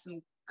I got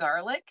some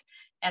garlic,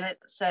 and it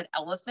said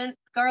elephant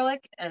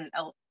garlic, and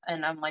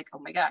I'm like, oh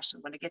my gosh,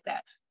 I'm going to get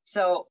that.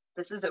 So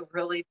this is a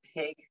really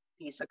big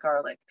piece of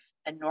garlic,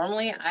 and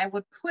normally I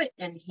would put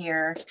in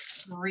here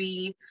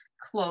 3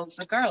 cloves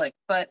of garlic,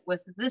 but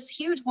with this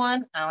huge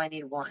one, I only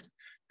need 1.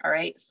 All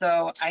right,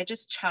 so I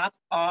just chop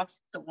off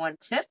the 1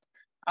 tip.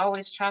 I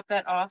always chop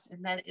that off,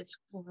 and then it's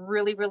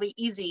really, really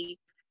easy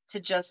to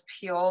just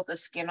peel the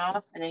skin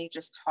off, and then you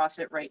just toss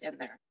it right in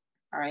there.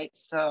 All right,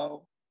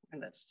 so I'm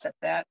going to set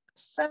that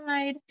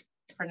aside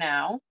for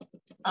now.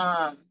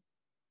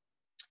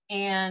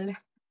 And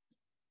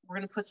we're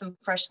going to put some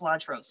fresh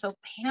cilantro. So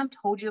Pam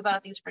told you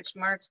about these French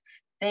marks.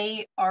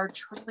 They are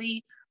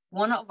truly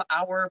one of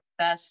our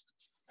best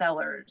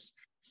sellers.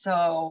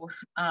 So,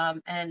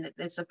 and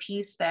it's a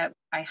piece that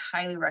I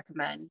highly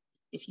recommend.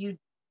 If you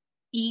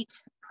eat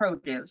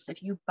produce,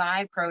 if you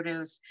buy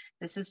produce,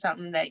 this is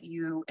something that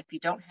if you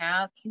don't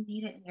have, you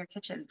need it in your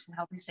kitchen to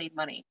help you save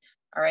money.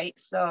 All right,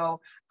 so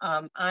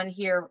on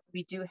here,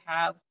 we do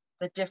have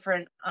the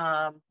different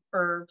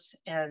herbs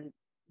and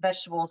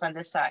vegetables on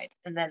this side.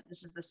 And then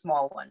this is the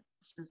small one.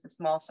 This is the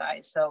small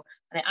size. So on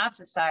the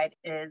opposite side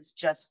is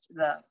just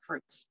the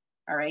fruits.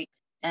 All right.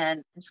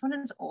 And this one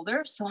is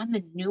older. So on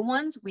the new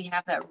ones, we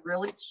have that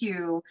really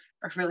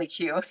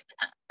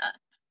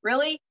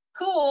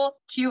cool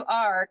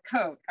QR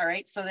code. All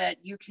right. So that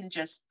you can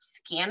just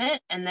scan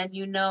it, and then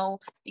you know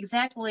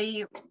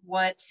exactly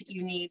what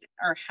you need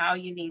or how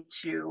you need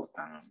to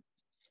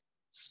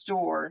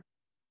store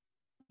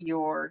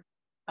your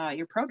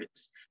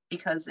produce,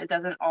 because it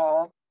doesn't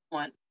all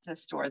want to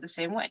store the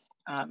same way.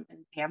 And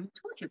Pam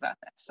told you about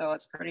that. So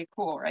it's pretty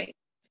cool, right?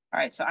 All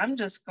right, so I'm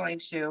just going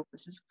to,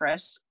 this is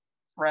fresh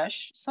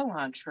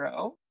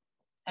cilantro,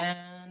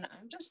 and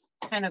I'm just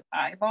kind of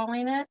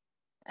eyeballing it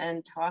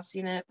and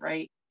tossing it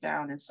right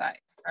down inside,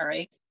 all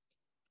right?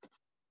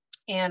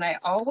 And I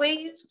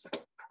always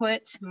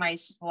put my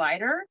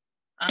slider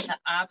on the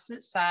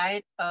opposite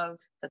side of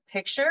the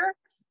picture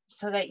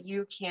so that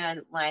you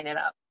can line it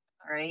up,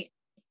 all right?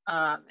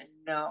 And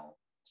no,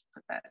 just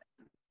put that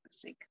in the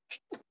sink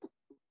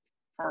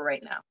for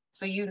right now.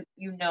 So you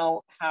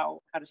know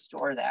how to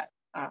store that,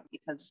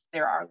 because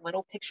there are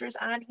little pictures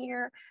on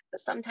here, but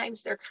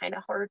sometimes they're kind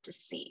of hard to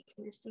see.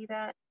 Can you see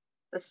that?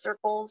 the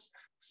circles.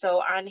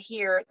 So on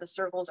here, the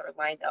circles are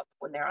lined up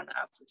when they're on the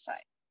opposite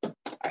side. All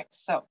right,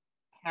 so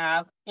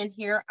have in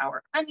here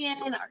our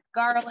onion, our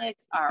garlic,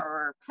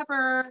 our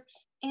pepper,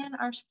 and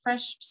our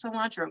fresh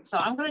cilantro. So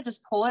I'm gonna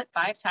just pull it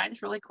 5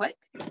 times really quick,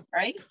 all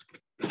right?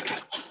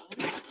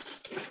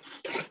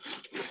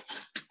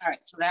 All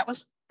right, so that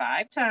was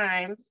 5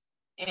 times.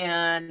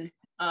 And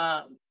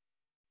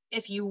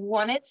if you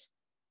want it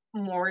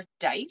more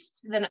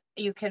diced, then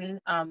you can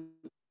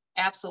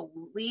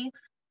absolutely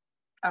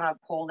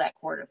pull that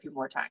cord a few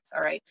more times,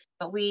 all right?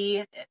 But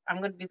I'm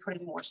going to be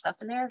putting more stuff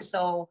in there,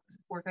 so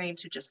we're going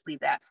to just leave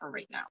that for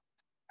right now.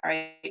 All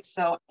right,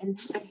 so and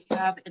I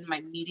have in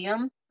my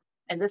medium,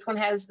 and this one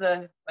has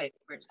the, wait,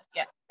 where's it?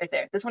 Yeah, right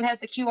there. This one has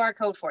the QR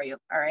code for you,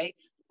 all right?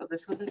 So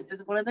this one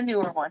is one of the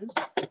newer ones.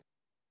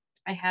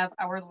 I have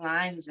our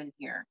limes in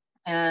here,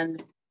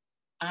 and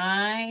all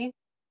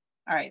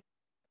right,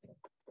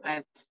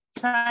 I'm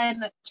trying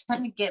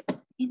to get,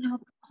 you know,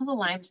 all the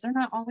limes, they're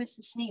not always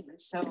the same. And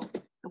so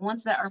the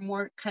ones that are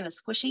more kind of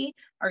squishy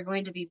are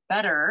going to be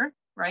better,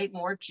 right?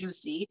 More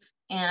juicy.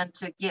 And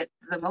to get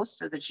the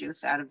most of the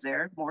juice out of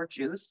there, more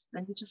juice,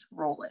 then you just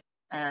roll it,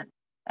 and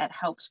that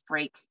helps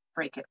break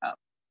it up.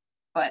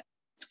 But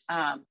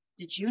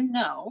did you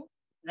know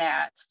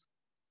that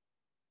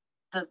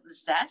the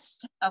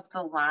zest of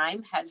the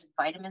lime has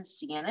vitamin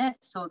C in it?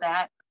 So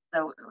that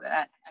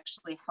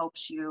actually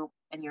helps you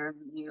and your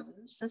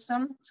immune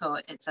system. So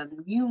it's an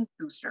immune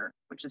booster,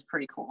 which is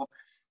pretty cool.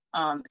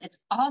 It's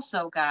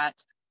also got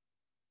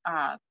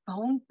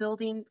bone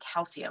building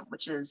calcium,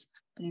 which is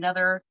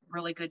another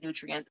really good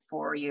nutrient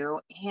for you.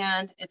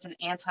 And it's an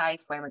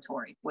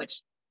anti-inflammatory,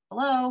 which,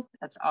 hello,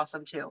 that's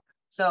awesome too.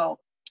 So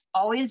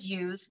always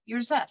use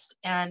your zest.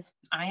 And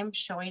I am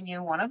showing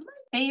you one of my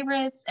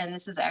favorites, and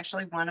this is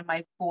actually one of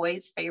my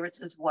boys' favorites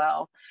as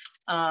well,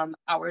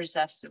 our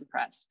Zest and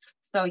Press.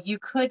 So you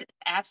could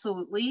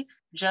absolutely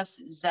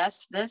just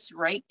zest this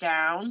right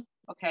down.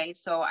 Okay,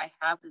 so I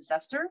have the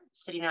zester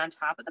sitting on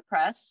top of the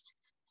press.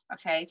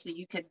 Okay, so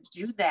you could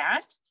do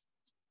that.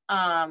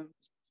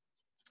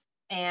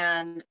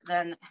 And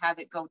then have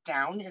it go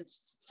down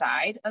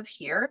inside of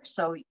here.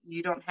 So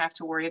you don't have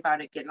to worry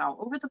about it getting all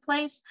over the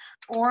place,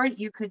 or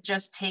you could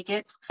just take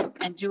it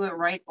and do it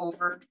right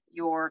over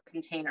your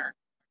container.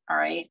 All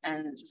right,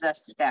 and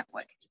zest it that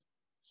way.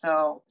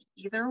 So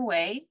either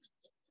way,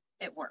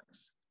 it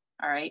works.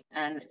 All right,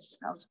 and it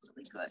smells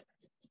really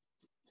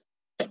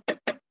good.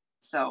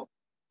 So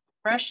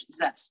fresh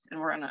zest, and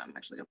I'm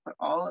actually gonna put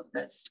all of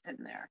this in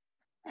there.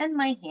 And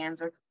my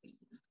hands are clean.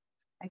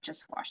 I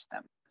just washed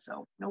them,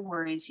 so no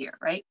worries here,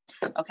 right?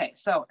 Okay,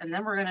 so, and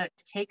then we're gonna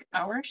take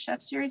our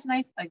Chef Series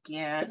knife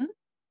again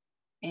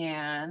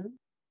and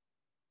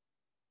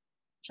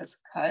just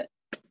cut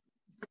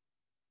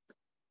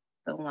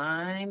the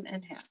lime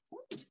in half.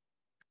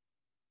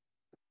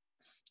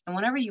 And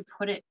whenever you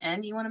put it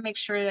in, you wanna make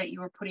sure that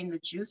you are putting the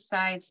juice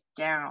sides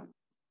down,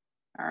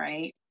 all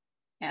right?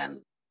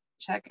 And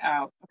check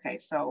out, okay,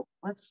 so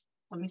let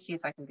me see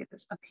if I can get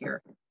this up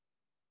here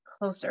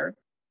closer,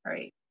 all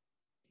right?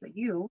 So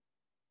you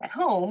at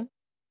home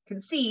can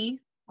see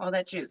all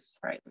that juice.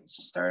 All right, let's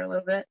just start a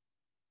little bit.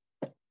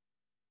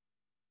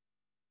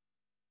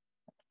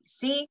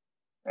 See,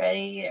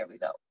 ready, there we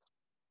go.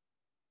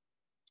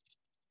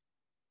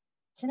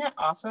 Isn't that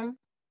awesome?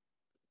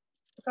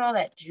 Look at all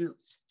that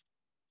juice.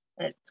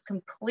 And it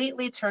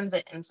completely turns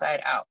it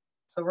inside out.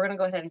 So we're gonna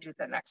go ahead and do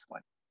the next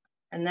one.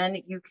 And then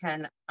you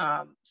can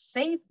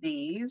save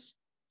these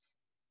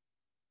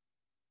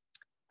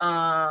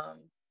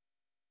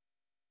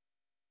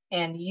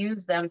and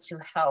use them to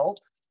help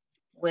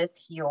with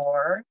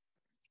your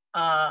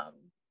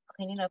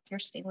cleaning up your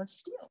stainless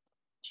steel.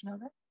 Did you know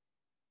that?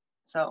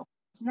 So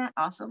isn't that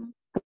awesome?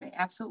 I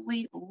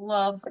absolutely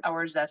love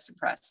our Zest and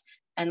Press.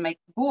 And my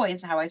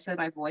boys, how I said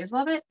my boys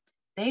love it,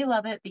 they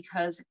love it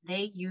because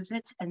they use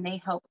it and they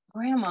help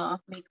grandma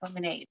make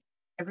lemonade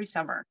every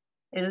summer.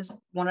 It is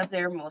one of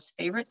their most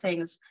favorite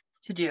things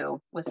to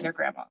do with their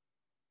grandma.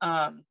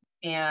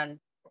 And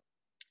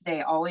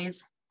they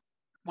always,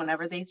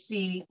 whenever they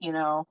see, you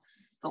know,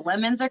 the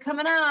lemons are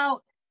coming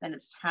out, then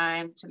it's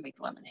time to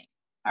make lemonade.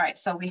 All right,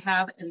 so we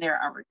have in there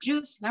our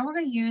juice. Now we're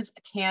gonna use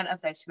a can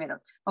of diced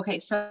tomatoes. Okay,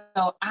 so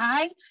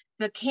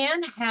the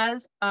can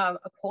has a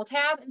pull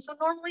tab, and so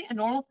normally a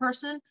normal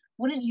person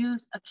wouldn't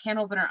use a can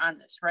opener on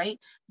this, right?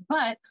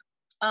 But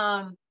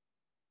let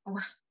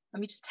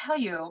me just tell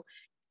you,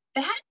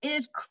 that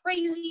is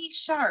crazy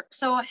sharp.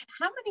 So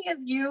how many of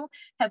you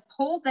have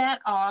pulled that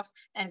off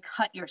and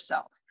cut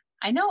yourself?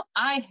 I know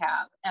I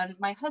have, and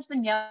my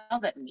husband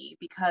yelled at me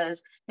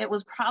because it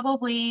was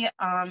probably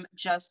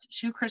just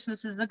 2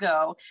 Christmases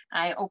ago.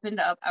 I opened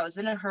up, I was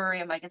in a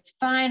hurry. I'm like, it's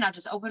fine, I'll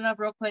just open it up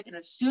real quick. And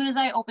as soon as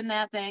I open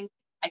that thing,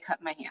 I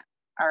cut my hand,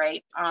 all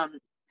right?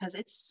 Because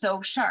it's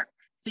so sharp.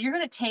 So you're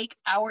gonna take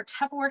our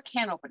Tupperware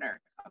can opener,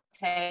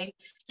 okay?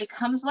 It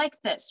comes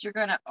like this. You're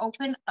gonna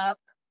open up,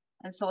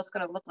 and so it's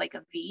gonna look like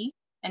a V,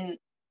 and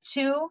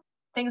 2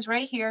 things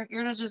right here,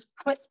 you're gonna just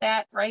put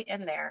that right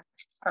in there,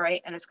 all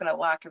right, and it's gonna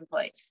lock in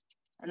place.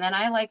 And then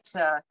I like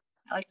to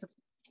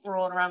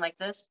roll it around like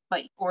this,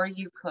 but, or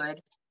you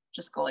could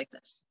just go like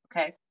this,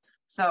 okay?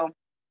 So,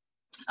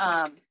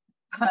 but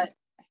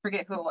I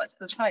forget who it was.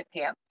 It was probably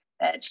Pam,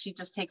 that she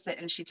just takes it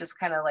and she just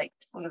kind of like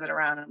flings it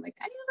around. And I'm like,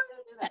 I didn't know how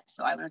to do that.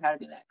 So I learned how to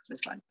do that because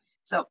it's fun.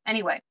 So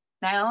anyway,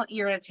 now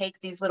you're going to take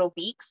these little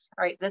beaks.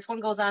 All right, this one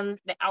goes on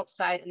the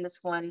outside and this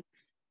one,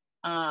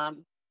 or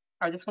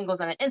this one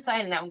goes on the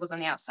inside and that one goes on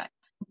the outside.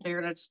 So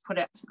you're going to just put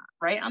it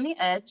right on the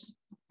edge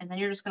and then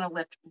you're just going to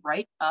lift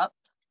right up.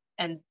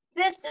 And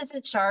this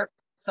isn't sharp,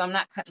 so I'm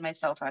not cutting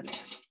myself on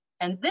that.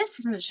 And this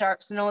isn't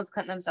sharp, so no one's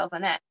cutting themselves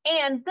on that.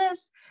 And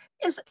this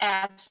is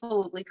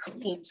absolutely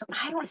clean, so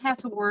I don't have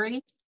to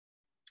worry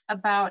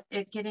about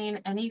it getting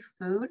any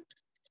food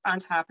on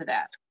top of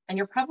that. And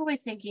you're probably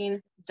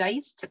thinking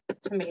diced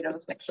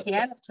tomatoes, a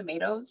can of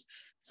tomatoes.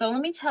 So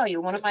let me tell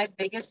you, one of my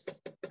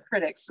biggest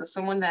critics, so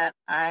someone that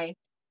I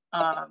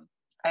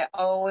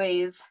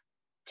always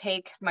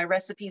take my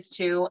recipes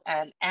to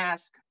and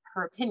ask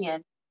her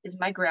opinion, is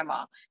my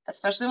grandma,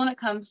 especially when it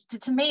comes to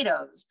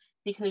tomatoes,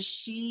 because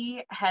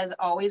she has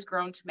always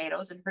grown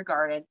tomatoes in her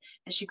garden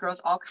and she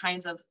grows all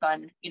kinds of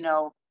fun, you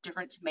know,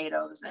 different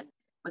tomatoes and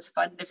with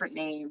fun different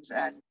names.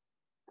 And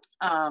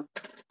I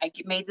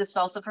made this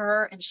salsa for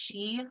her and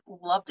she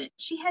loved it.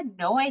 She had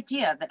no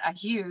idea that I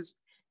used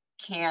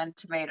canned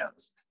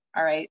tomatoes.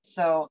 All right,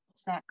 so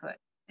it's that good.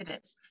 It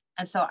is.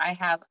 And so I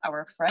have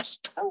our fresh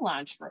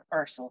cilantro.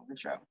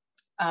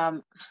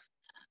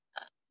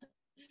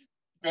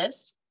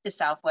 This is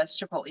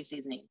Southwest Chipotle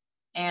seasoning.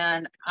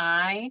 And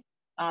I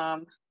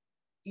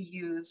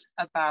use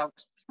about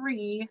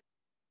 3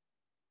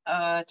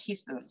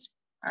 teaspoons.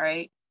 All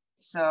right.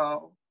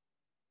 So,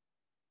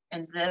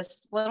 and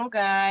this little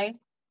guy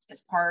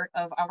is part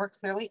of our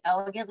Clearly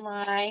Elegant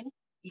line.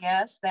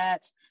 Yes,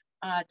 that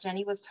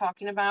Jeni was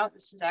talking about.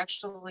 This is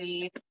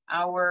actually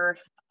our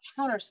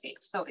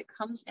counterscape. So it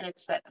comes in a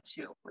set of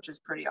 2, which is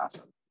pretty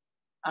awesome.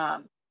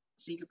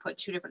 So you can put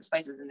 2 different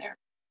spices in there.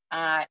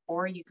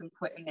 Or you can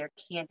put in there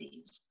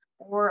candies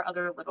or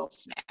other little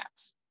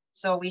snacks.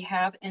 So we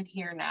have in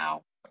here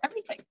now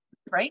everything,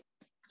 right?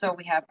 So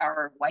we have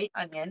our white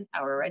onion,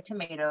 our red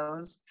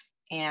tomatoes,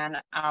 and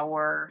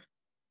our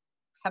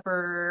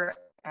pepper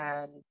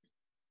and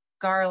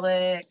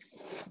garlic.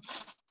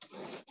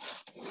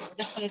 We're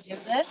just gonna do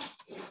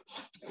this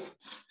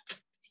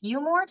a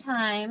few more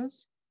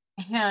times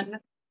and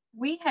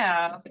we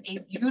have a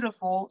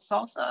beautiful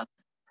salsa.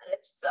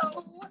 It's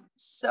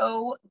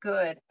so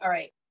good. All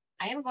right.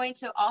 I am going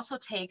to also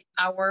take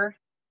our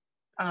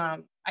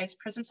ice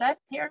prism set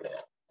here.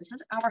 This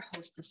is our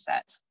hostess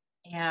set.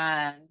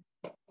 And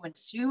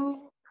once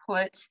you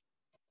put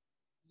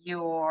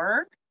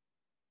your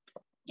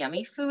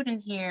yummy food in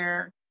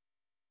here,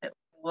 it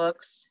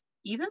looks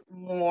even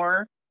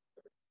more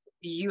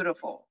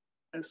beautiful.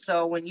 And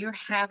so when you're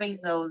having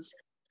those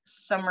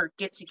summer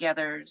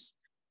get-togethers,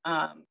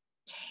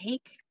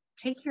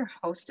 take your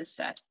hostess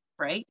set,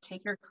 right?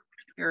 Take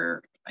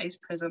your ice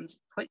prisms,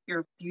 put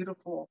your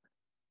beautiful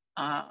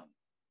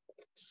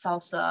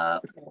salsa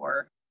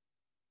or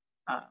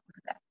look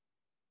at that.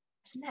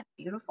 Isn't that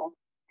beautiful?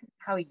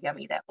 How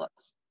yummy that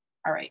looks.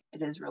 All right,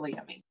 it is really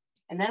yummy.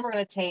 And then we're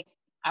going to take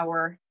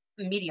our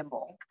medium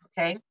bowl,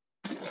 okay?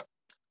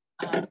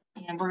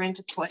 And we're going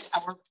to put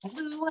our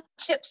blue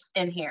chips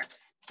in here.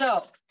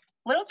 So,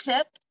 little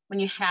tip, when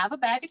you have a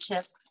bag of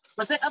chips,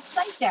 flip it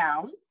upside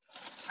down,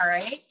 all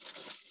right?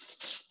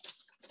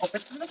 Open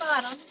from the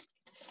bottom.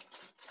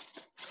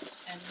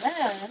 And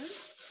then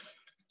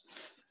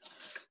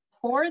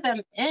pour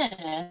them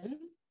in.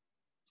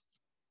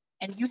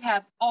 And you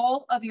have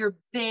all of your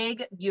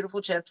big,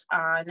 beautiful chips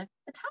on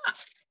the top.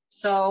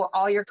 So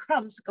all your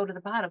crumbs go to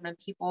the bottom and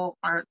people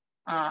are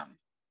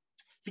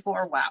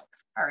wowed,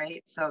 all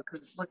right? So,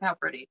 because look how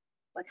pretty,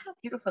 look how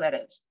beautiful that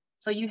is.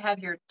 So you have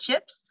your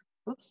chips,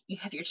 you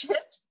have your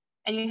chips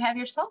and you have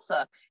your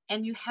salsa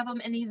and you have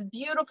them in these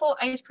beautiful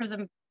ice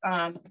prism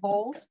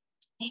bowls.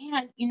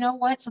 And you know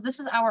what? So this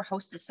is our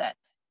hostess set.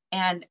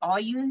 And all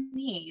you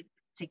need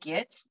to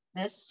get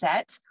this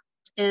set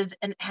is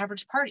an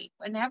average party.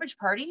 An average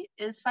party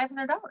is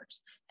 $500.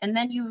 And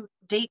then you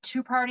date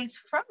 2 parties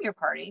from your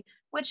party,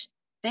 which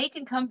they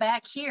can come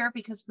back here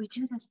because we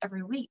do this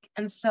every week.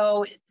 And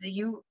so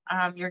you,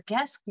 your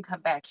guests can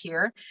come back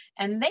here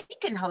and they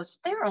can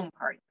host their own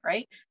party,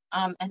 right?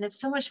 And it's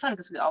so much fun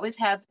because we always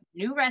have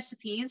new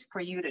recipes for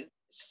you to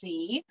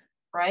see,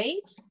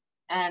 right?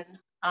 And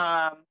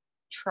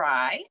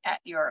try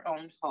at your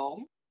own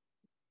home.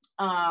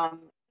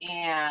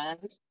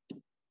 And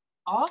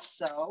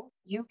also,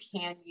 you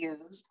can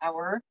use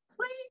our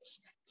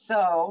plates.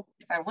 So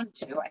if I want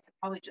to, I could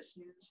probably just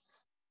use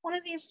one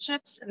of these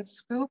chips and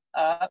scoop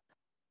up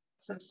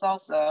some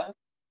salsa,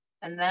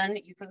 and then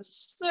you can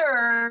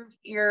serve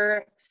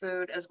your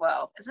food as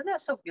well. Isn't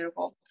that so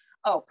beautiful?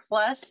 Oh,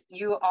 plus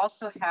you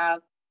also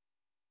have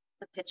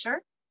the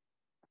pitcher.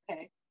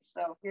 Okay,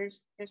 so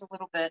here's a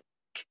little bit.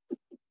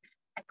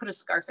 I put a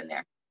scarf in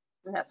there.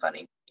 Isn't that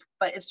funny?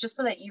 But it's just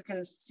so that you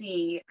can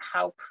see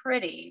how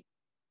pretty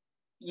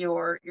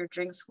your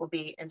drinks will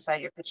be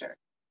inside your pitcher.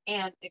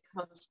 and it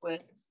comes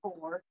with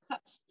 4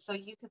 cups. So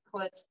you could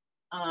put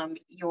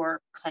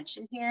your punch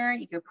in here.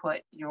 You could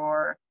put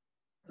your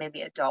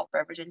maybe adult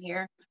beverage in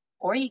here,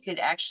 or you could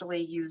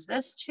actually use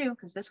this too,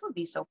 because this would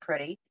be so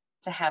pretty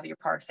to have your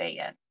parfait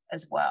in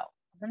as well.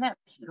 Isn't that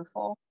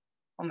beautiful?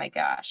 Oh my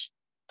gosh.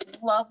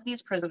 Love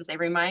these prisms. They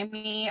remind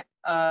me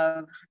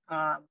of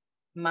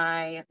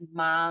my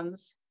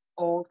mom's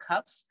old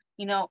cups.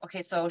 You know,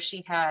 okay, so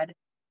she had,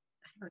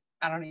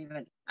 I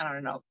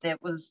don't know.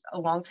 That was a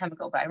long time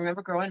ago, but I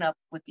remember growing up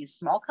with these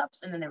small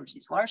cups, and then there was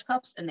these large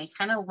cups, and they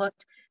kind of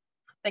looked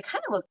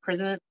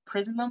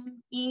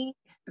prism-y.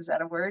 Is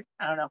that a word?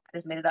 I don't know. I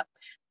just made it up.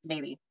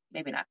 Maybe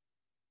not.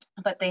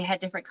 But they had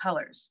different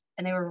colors,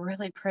 and they were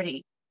really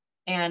pretty,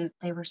 and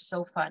they were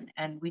so fun.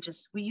 And we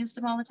used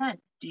them all the time.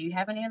 Do you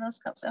have any of those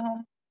cups at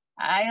home?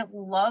 I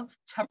love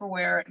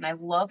Tupperware, and I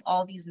love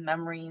all these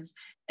memories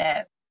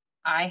that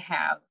I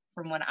have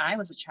from when I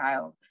was a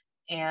child.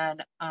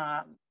 And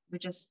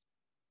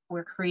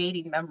we're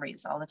creating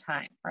memories all the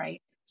time,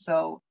 right?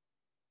 So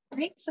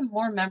create some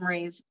more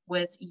memories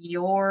with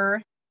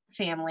your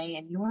family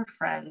and your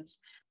friends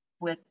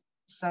with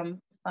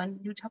some fun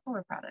new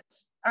Tupperware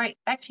products. All right,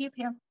 back to you,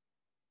 Pam.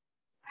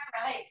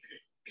 All right.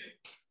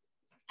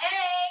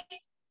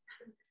 Hey.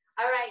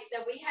 All right,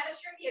 so we had a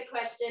trivia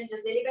question.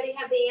 Does anybody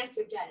have the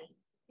answer, Jenny?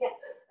 Yes.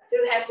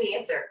 Who has the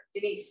answer?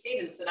 Denise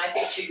Stevenson, I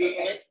think she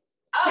Googled it.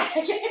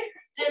 Oh,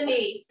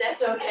 Denise,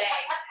 that's okay.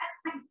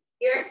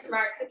 You're a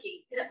smart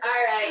cookie.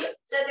 All right,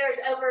 so there's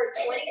over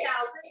 20,000.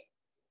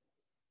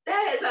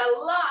 That is a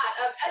lot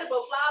of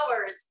edible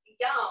flowers.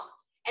 Yum.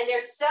 And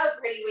they're so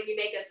pretty when you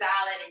make a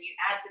salad and you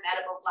add some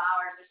edible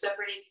flowers. They're so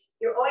pretty.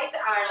 You always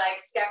are like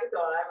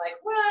skeptical. I'm like,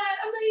 what?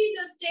 I'm gonna eat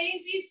those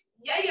daisies.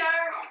 Yeah, you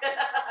are.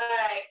 All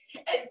right.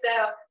 And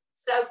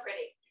so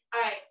pretty.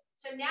 All right.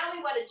 So now we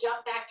want to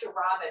jump back to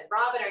Robin.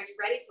 Robin, are you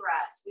ready for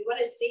us? We want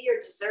to see your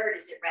dessert.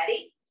 Is it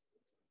ready?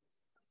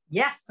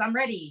 Yes, I'm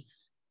ready.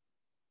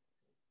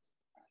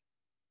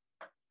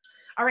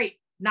 All right.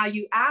 Now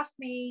you asked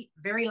me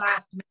very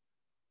last minute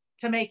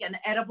to make an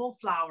edible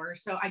flower.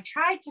 So I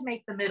tried to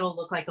make the middle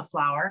look like a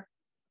flower,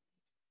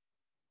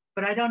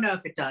 but I don't know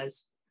if it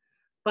does.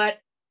 But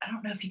I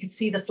don't know if you can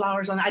see the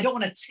flowers on. I don't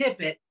want to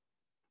tip it.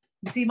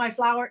 You see my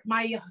flower,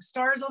 my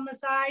stars on the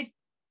side?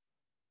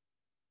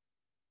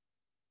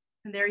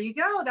 And there you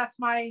go. That's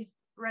my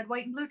red,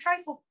 white, and blue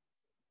trifle.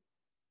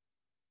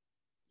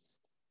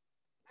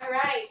 All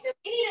right. So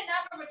we need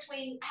a number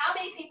between, how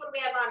many people do we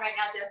have on right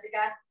now,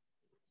 Jessica?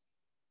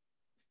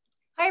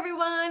 Hi,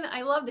 everyone.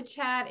 I love the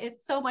chat.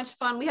 It's so much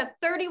fun. We have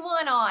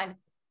 31 on.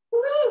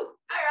 Woo! All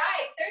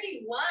right,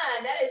 31.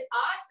 That is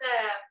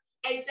awesome.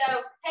 And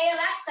so, hey,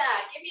 Alexa,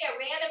 give me a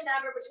random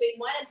number between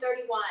 1 and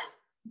 31.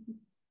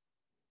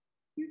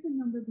 Here's a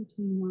number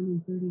between 1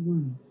 and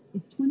 31.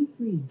 It's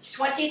 23.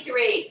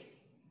 23.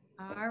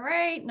 All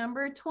right,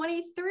 number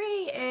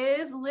 23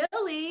 is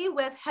Lily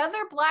with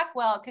Heather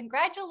Blackwell.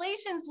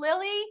 Congratulations,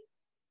 Lily.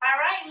 All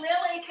right,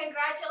 Lily,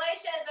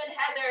 congratulations. And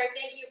Heather,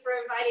 thank you for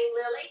inviting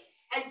Lily.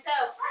 And so,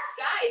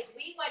 guys,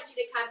 we want you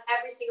to come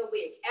every single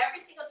week. Every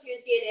single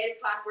Tuesday at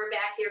 8 o'clock, we're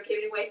back here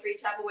giving away free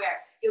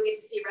Tupperware. You'll get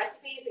to see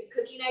recipes and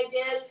cooking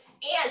ideas,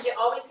 and you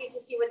always get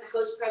to see what the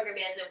host program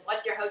is and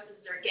what your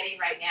hostesses are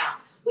getting right now.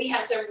 We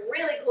have some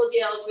really cool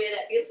deals. We have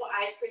that beautiful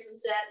ice prism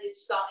set that you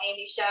saw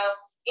Amy show.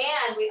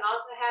 And we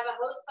also have a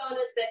host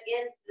bonus that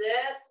ends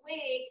this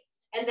week,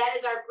 and that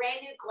is our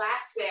brand new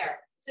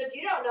glassware. So if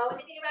you don't know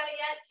anything about it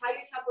yet, tell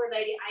your Tupperware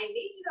lady, I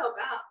need to know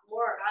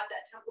more about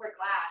that Tupperware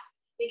glass,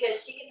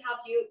 because she can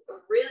help you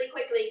really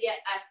quickly get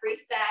a free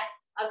set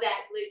of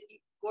that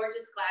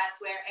gorgeous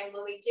glassware. And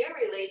when we do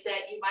release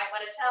it, you might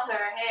want to tell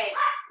her, hey,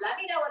 let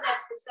me know when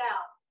that's for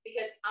sale,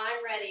 because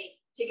I'm ready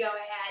to go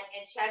ahead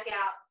and check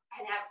out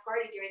and have a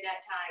party during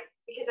that time,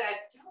 because I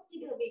don't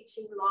think it'll be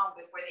too long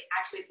before they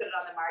actually put it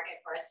on the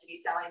market for us to be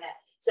selling it.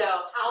 So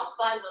how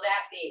fun will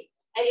that be?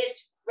 And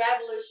it's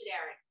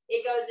revolutionary.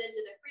 It goes into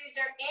the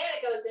freezer, and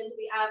it goes into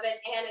the oven,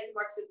 and it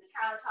works in the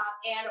countertop,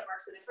 and it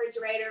works in the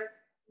refrigerator.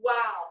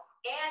 Wow.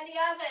 And the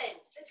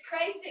oven. It's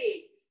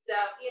crazy. So,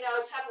 you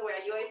know, Tupperware,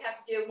 you always have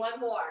to do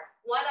one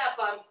up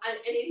on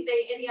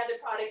any other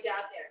product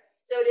out there.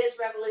 So it is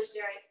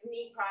revolutionary,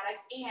 neat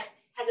product, and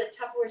has a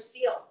Tupperware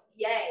seal.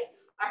 Yay.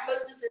 Our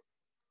hostesses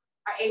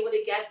are able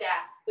to get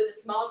that with a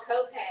small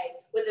copay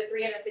with a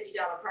 $350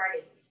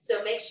 party.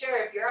 So make sure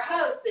if you're a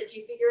host that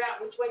you figure out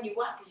which one you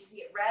want, because you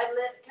can get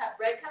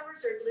red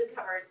covers or blue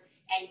covers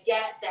and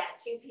get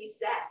that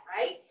 2-piece set,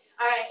 right?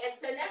 All right, and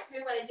so next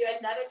we want to do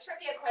another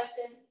trivia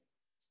question.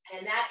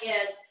 And that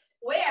is,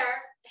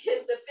 where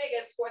is the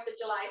biggest 4th of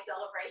July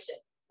celebration?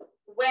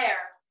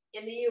 Where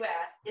in the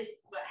U.S. is,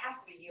 well, it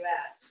has to be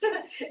U.S.,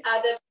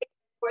 the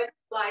biggest 4th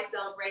of July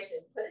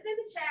celebration? Put it in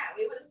the chat.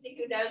 We want to see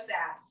who knows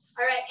that.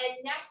 All right, and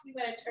next we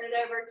want to turn it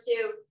over to,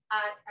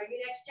 are you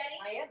next,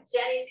 Jenny? I am.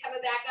 Jenny's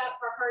coming back up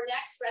for her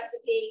next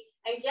recipe.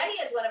 And Jenny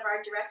is one of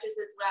our directors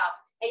as well.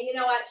 And you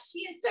know what?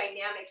 She is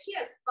dynamic. She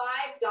has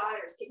 5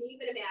 daughters. Can you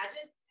even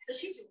imagine? So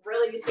she's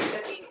really used to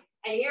cooking.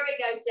 And here we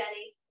go,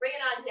 Jenny. Bring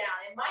it on down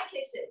in my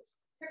kitchen.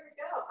 Here we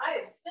go. I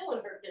am still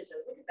in her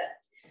kitchen. Look at that.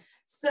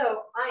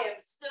 So I am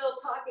still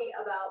talking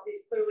about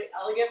these Clearly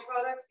Elegant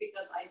products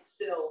because I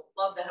still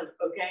love them,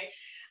 okay?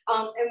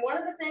 And one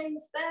of the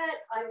things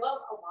that I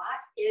love a lot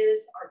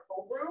is our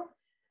cold brew.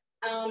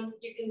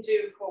 You can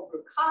do cold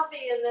brew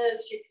coffee in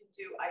this, you can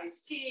do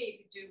iced tea,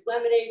 you can do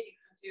lemonade, you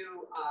can do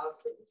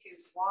fruit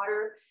infused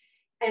water.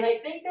 And I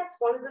think that's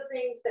one of the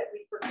things that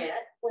we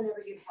forget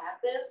whenever you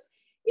have this,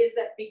 is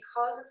that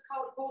because it's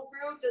called cold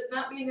brew does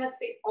not mean that's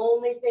the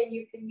only thing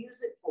you can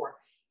use it for.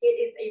 It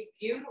is a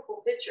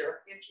beautiful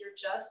pitcher if you're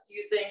just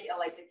using,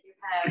 like if you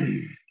have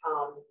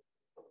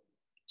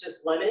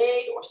just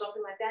lemonade or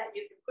something like that,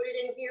 you can put it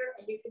in here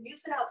and you can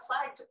use it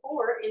outside to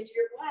pour into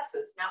your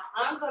glasses. Now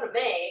I'm going to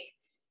make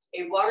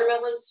a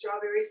watermelon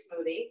strawberry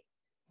smoothie,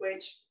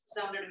 which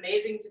sounded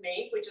amazing to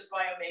me, which is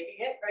why I'm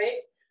making it,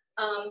 right?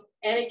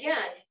 And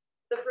again,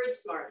 the fridge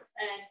smarts.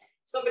 And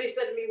somebody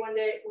said to me one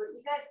day, well, you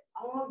guys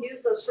all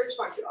use those fridge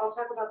smarts. You all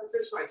talk about the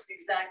fridge smarts.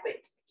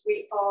 Exactly.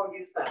 We all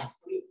use them.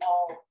 We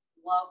all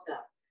love them.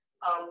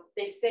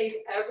 They save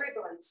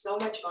everyone so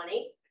much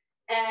money,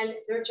 and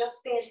they're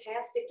just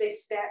fantastic. They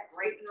stack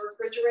great in the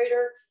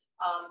refrigerator.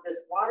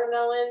 This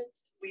watermelon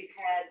we've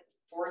had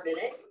for a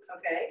minute,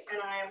 okay,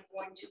 and I am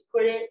going to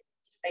put it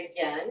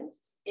again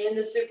in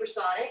the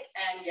supersonic.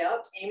 And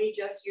yep, Amy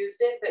just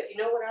used it, but you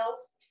know what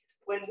else?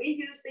 When we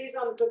use these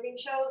on the cooking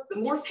shows, the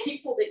more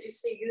people that you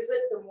see use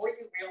it, the more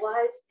you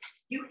realize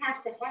you have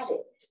to have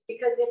it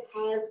because it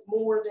has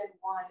more than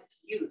one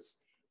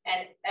use.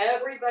 And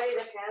everybody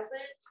that has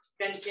it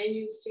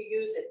continues to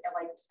use it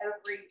like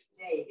every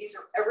day. These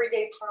are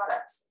everyday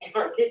products in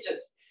our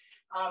kitchens.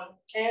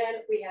 And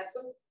we have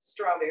some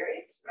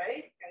strawberries,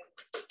 right?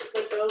 And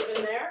put those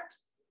in there.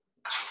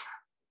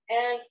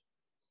 And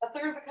a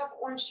third of a cup of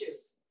orange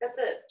juice. That's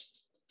it.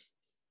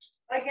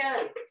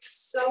 Again,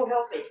 so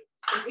healthy.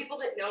 And people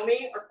that know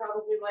me are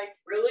probably like,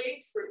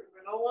 really? Fruit and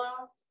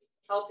granola?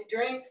 Healthy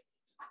drink?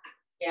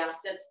 Yeah,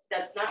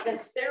 that's not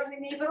necessarily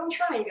me, but I'm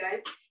trying,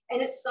 guys.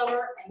 And it's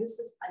summer, and this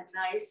is a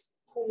nice,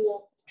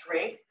 cool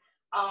drink.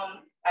 I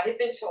have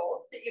been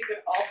told that you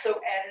could also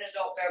add an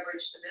adult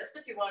beverage to this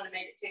if you wanted to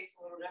make it taste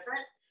a little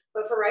different.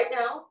 But for right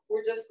now,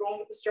 we're just going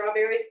with the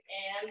strawberries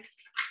and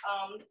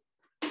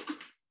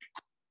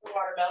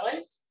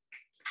watermelon.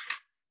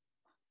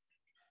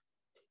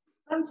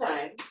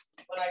 Sometimes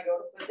when I go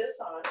to put this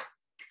on,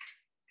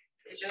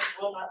 it just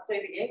will not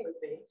play the game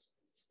with me.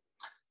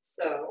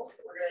 So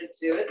we're going to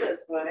do it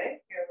this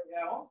way. Here we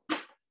go.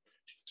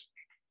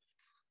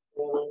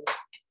 Will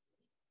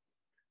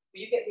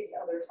you get me the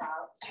other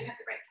top? Do you have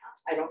the right top?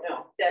 I don't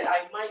know. That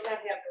I might not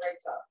have the right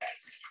top.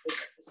 There's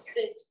a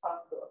distinct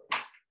possibility.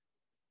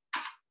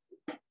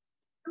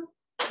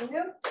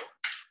 Nope.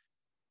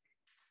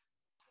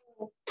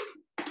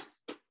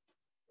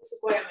 This is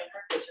why I'm in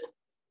her kitchen.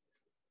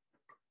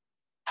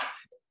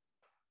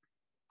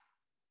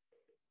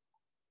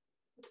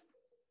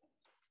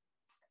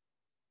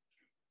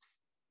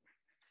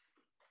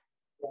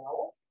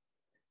 No.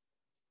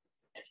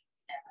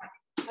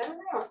 I don't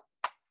know.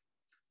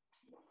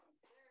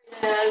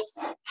 Yes.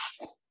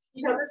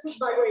 You know, this is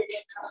my way to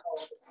get out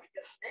of it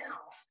because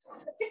now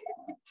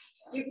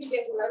you can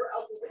get whoever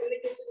else is in the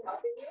kitchen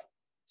helping you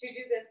to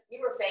do this. You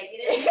were faking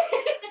it.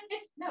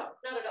 No,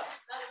 not at all.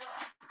 Not at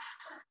all.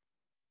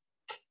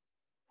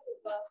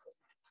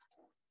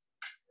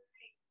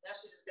 Now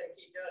she's just gonna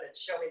keep doing it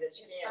to show me that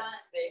she can.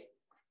 See?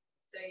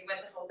 So you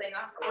went the whole thing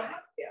off?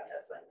 Yeah,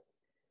 that's it.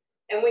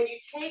 And when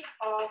you take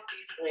off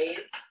these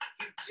blades,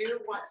 you do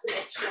want to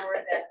make sure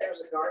that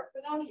there's a guard for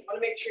them. You want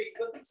to make sure you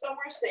put them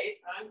somewhere safe.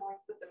 I'm going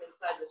to put them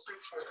inside this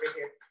fruit chart right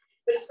here.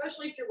 But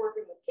especially if you're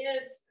working with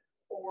kids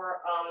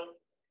or,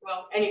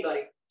 well,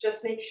 anybody,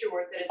 just make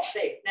sure that it's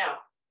safe.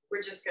 Now,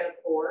 we're just going to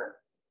pour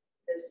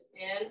this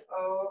in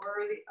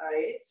over the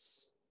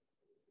ice.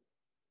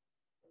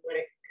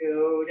 Let it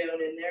go down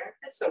in there.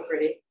 It's so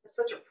pretty. It's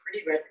such a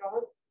pretty red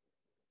color.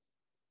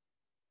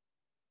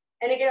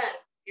 And again,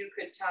 you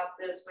could top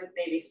this with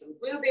maybe some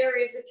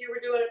blueberries if you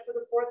were doing it for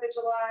the 4th of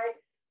July,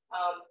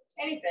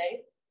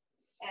 anything.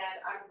 And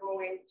I'm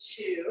going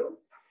to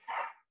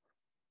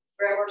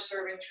grab our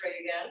serving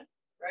tray again,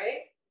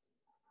 right?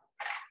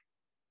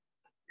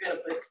 We're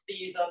gonna put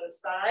these on the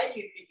side.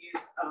 You could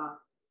use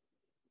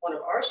one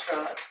of our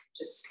straws,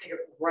 just stick it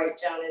right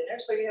down in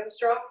there so you have a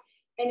straw.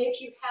 And if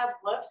you have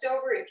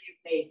leftover, if you've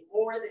made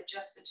more than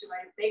just the 2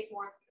 items, make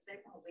more because they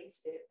want to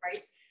waste it,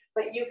 right?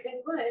 But you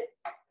can put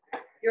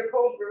your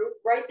cold brew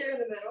right there in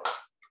the middle.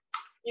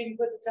 You can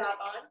put the top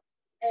on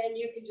and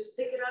you can just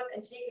pick it up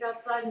and take it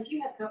outside. And if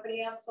you have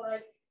company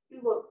outside,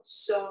 you look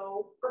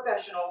so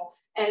professional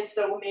and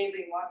so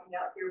amazing walking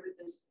out here with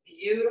this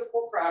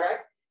beautiful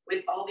product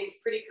with all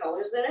these pretty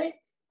colors in it.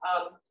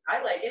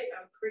 I like it.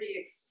 I'm pretty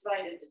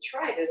excited to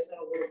try this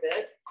in a little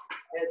bit.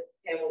 If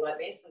Pam will let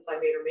me, since I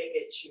made her make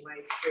it, she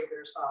might drink it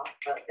herself,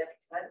 but that's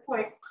beside the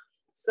point.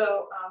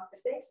 So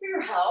thanks for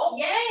your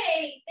help.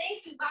 Yay!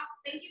 Thanks, Bob.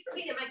 Thank you for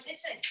being in my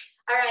kitchen.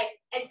 All right.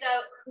 And so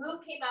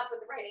who came up with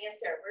the right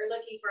answer? We're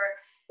looking for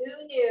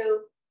who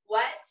knew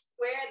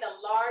where the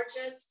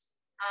largest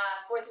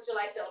 4th of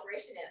July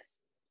celebration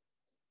is.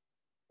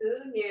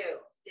 Who knew?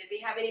 Did we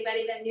have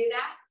anybody that knew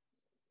that?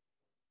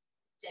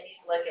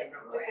 Jenny's looking.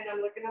 I'm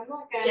looking.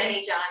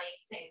 Jeni, Johnny,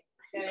 same.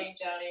 Jeni,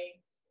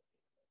 Johnny,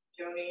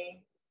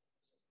 Joni.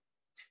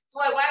 So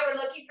while we're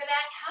looking for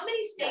that, how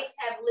many states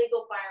have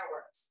legal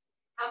fireworks?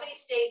 How many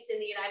states in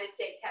the United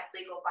States have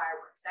legal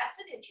fireworks? That's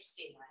an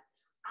interesting one.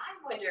 I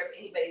wonder if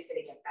anybody's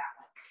going to get that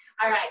one.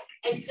 All right.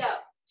 And so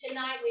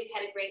tonight we've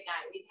had a great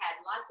night. We've had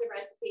lots of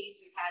recipes.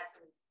 We've had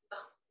some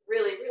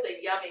really, really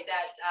yummy.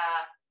 That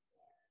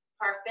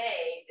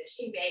parfait that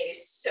she made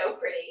is so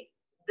pretty.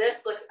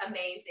 This looks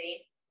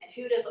amazing. And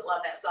who doesn't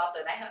love that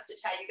salsa? And I have to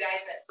tell you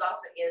guys that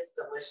salsa is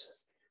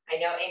delicious. I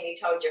know Amy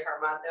told you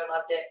her mother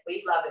loved it.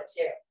 We love it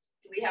too.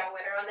 Do we have a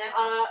winner on that?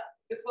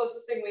 The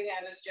closest thing we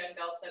have is Jen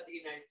Bell said the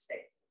United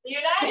States. The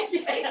United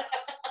States.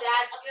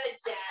 That's good,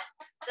 Jen.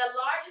 The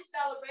largest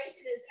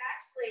celebration is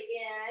actually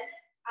in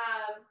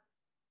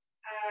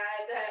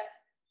the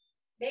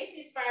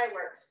Macy's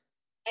fireworks,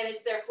 and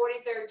it's their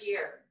 43rd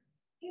year.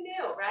 Who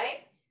knew,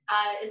 right?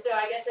 And so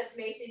I guess that's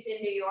Macy's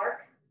in New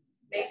York.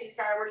 Macy's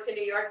fireworks in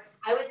New York.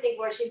 I would think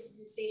Washington,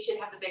 D.C. should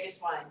have the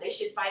biggest one. They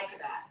should fight for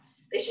that.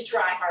 They should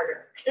try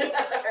harder.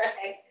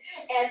 Right.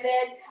 And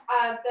then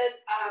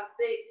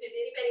did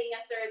anybody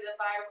answer the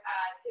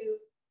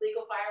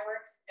legal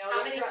fireworks? No,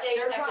 how many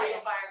states have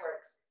legal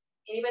fireworks?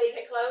 Anybody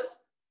get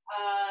close?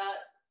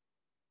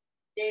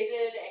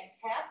 David and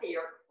Kathy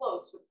are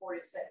close with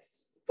 46.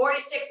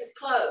 46 is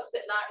close,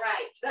 but not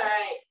right. All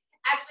right.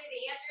 Actually,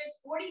 the answer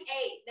is 48.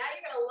 Now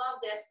you're going to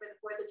love this for the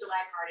 4th of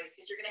July parties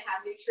because you're going to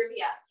have new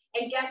trivia.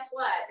 And guess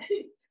what?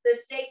 The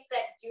states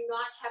that do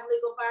not have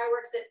legal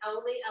fireworks that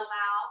only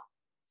allow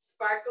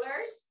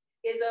sparklers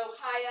is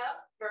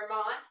Ohio,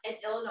 Vermont, and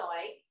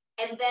Illinois.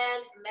 And then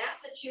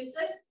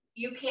Massachusetts,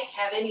 you can't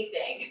have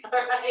anything.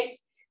 All right.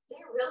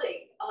 They're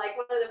really like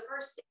one of the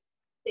first states.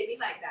 They'd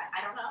be like that.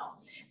 I don't know.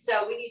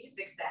 So we need to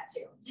fix that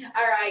too.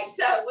 All right.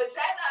 So was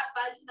that not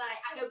fun tonight?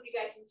 I hope you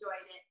guys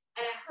enjoyed it.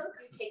 And I hope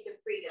you take the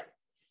freedom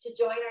to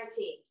join our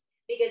team.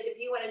 Because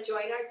if you want to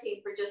join our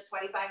team for just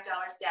 $25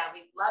 down,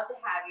 we'd love to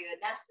have you. And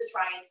that's the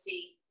Try and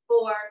See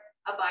for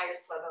a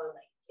Buyers Club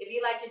only. If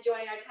you'd like to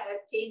join our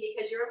team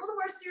because you're a little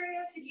more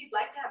serious, if you'd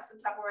like to have some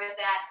Tupperware at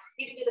that,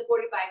 you can do the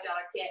 $45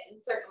 kit. And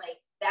certainly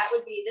that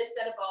would be this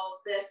set of bowls,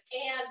 this,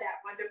 and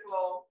that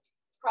wonderful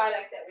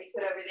product that we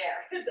put over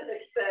there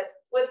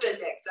with the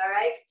Nicks, all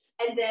right?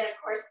 And then, of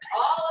course,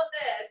 all of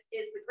this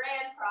is the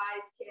grand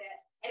prize kit,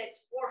 and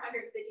it's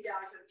 $450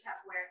 for the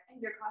Tupperware, and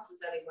your cost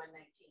is only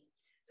 $119.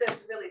 So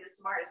it's really the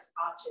smartest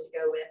option to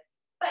go with.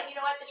 But you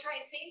know what? The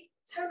Try and See,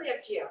 it's totally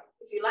up to you.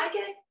 If you like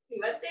it, if you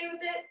want to stay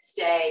with it,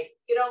 stay.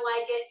 If you don't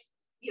like it,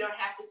 you don't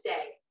have to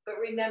stay. But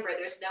remember,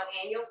 there's no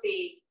annual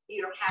fee. You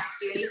don't have to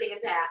do anything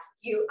of that.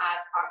 You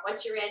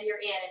once you're in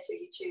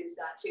until you choose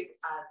not to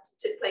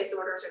place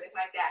orders or anything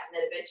like that, and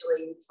then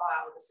eventually you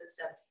file with the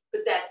system.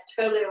 But that's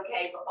totally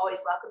okay. We'll always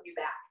welcome you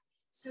back.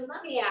 So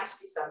let me ask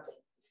you something.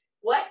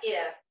 What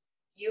if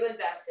you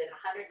invested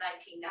 $119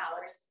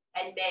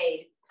 and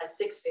made a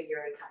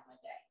 6-figure income one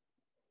day?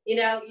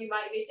 You know, you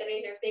might be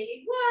sitting there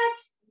thinking, what?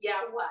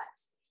 Yeah, what?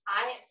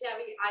 I have to tell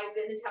you, I've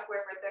been in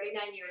Tupperware for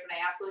 39 years and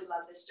I absolutely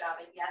love this job.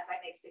 And yes, I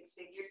make 6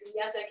 figures. And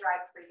yes, I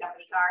drive a free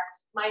company car.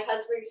 My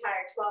husband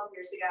retired 12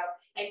 years ago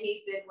and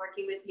he's been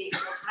working with me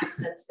full time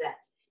since then.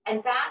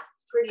 And that's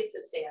pretty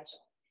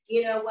substantial.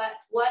 You know what?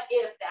 What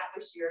if that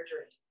was your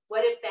dream?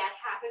 What if that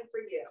happened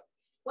for you?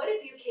 What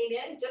if you came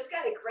in and just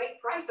got a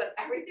great price on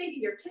everything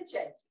in your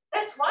kitchen?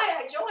 That's why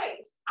I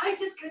joined. I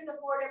just couldn't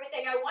afford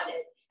everything I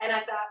wanted. And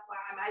I thought, well,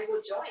 I might as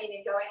well join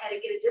and go ahead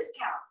and get a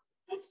discount.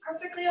 That's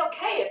perfectly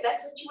okay. If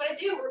that's what you want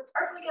to do, we're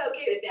perfectly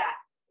okay with that.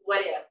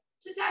 What if?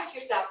 Just ask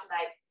yourself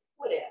tonight,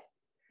 what if?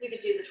 You could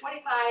do the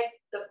 25,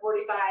 the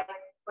 45,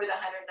 or the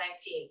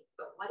 119.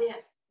 But what if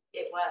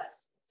it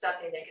was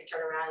something that could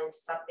turn around into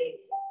something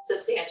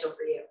substantial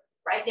for you?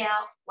 Right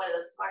now, one of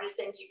the smartest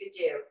things you could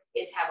do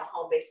is have a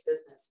home-based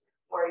business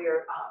for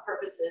your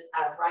purposes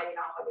of writing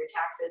off of your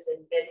taxes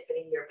and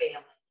benefiting your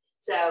family.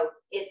 So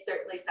it's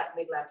certainly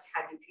something we'd love to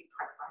have you be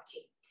part of our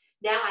team.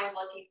 Now I'm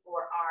looking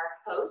for our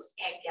host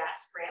and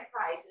guest grand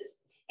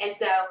prizes. And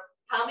so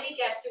how many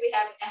guests do we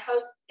have,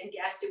 hosts and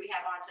guests do we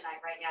have on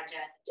tonight right now,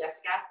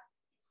 Jessica?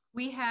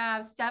 We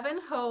have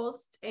 7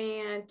 hosts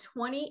and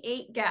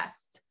 28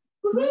 guests.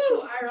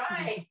 Woohoo! All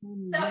right.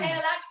 So hey,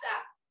 Alexa,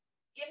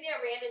 give me a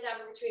random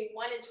number between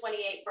 1 and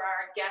 28 for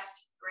our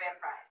guest grand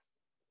prize.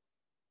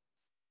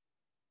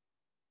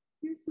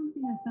 Here's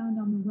something I found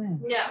on the web.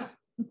 No.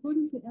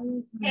 According to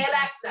LA Times. Hey,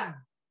 Alexa,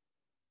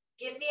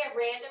 give me a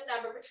random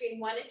number between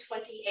 1 and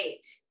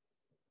 28.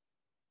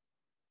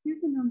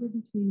 Here's a number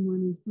between 1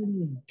 and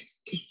 28.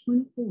 It's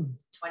 24.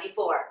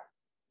 24.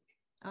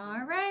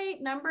 All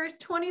right. Number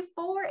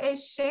 24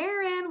 is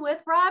Sharon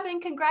with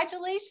Robin.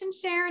 Congratulations,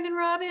 Sharon and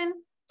Robin.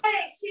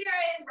 Hey,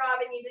 Sharon and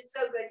Robin, you did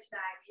so good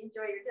tonight. We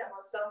enjoy your demo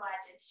so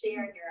much. And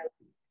Sharon,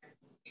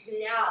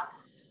 now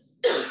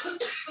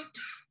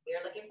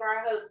we're looking for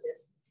our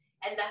hostess.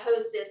 And the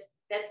hostess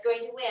that's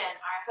going to win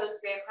our host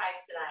grand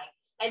prize tonight.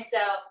 And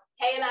so,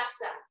 hey,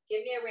 Alexa,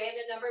 give me a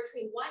random number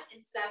between 1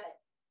 and 7.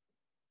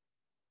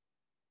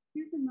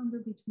 Here's a number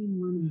between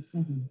 1 and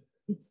 7.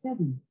 It's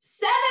 7.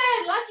 7,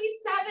 lucky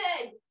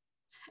 7.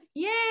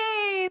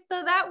 Yay.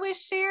 So that was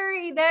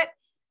Sherry that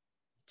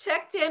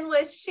checked in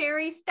with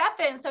Sherry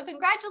Stephens. So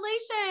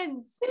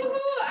congratulations. Woo-hoo.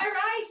 All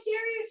right,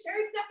 Sherry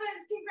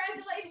Stephens,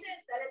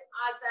 congratulations. That is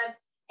awesome.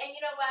 And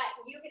you know what?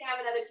 You can have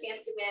another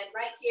chance to win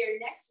right here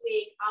next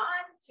week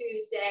on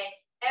Tuesday,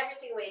 every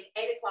single week,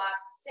 8 o'clock,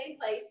 same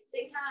place,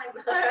 same time.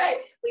 All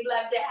right. We'd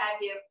love to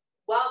have you.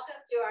 Welcome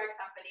to our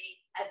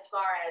company as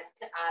far as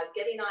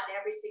getting on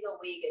every single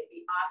week. It'd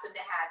be awesome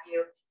to have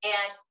you.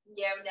 And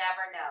you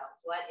never know.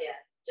 What if?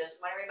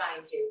 Just want to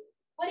remind you,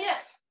 what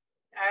if?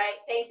 All right.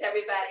 Thanks,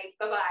 everybody.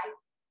 Bye-bye.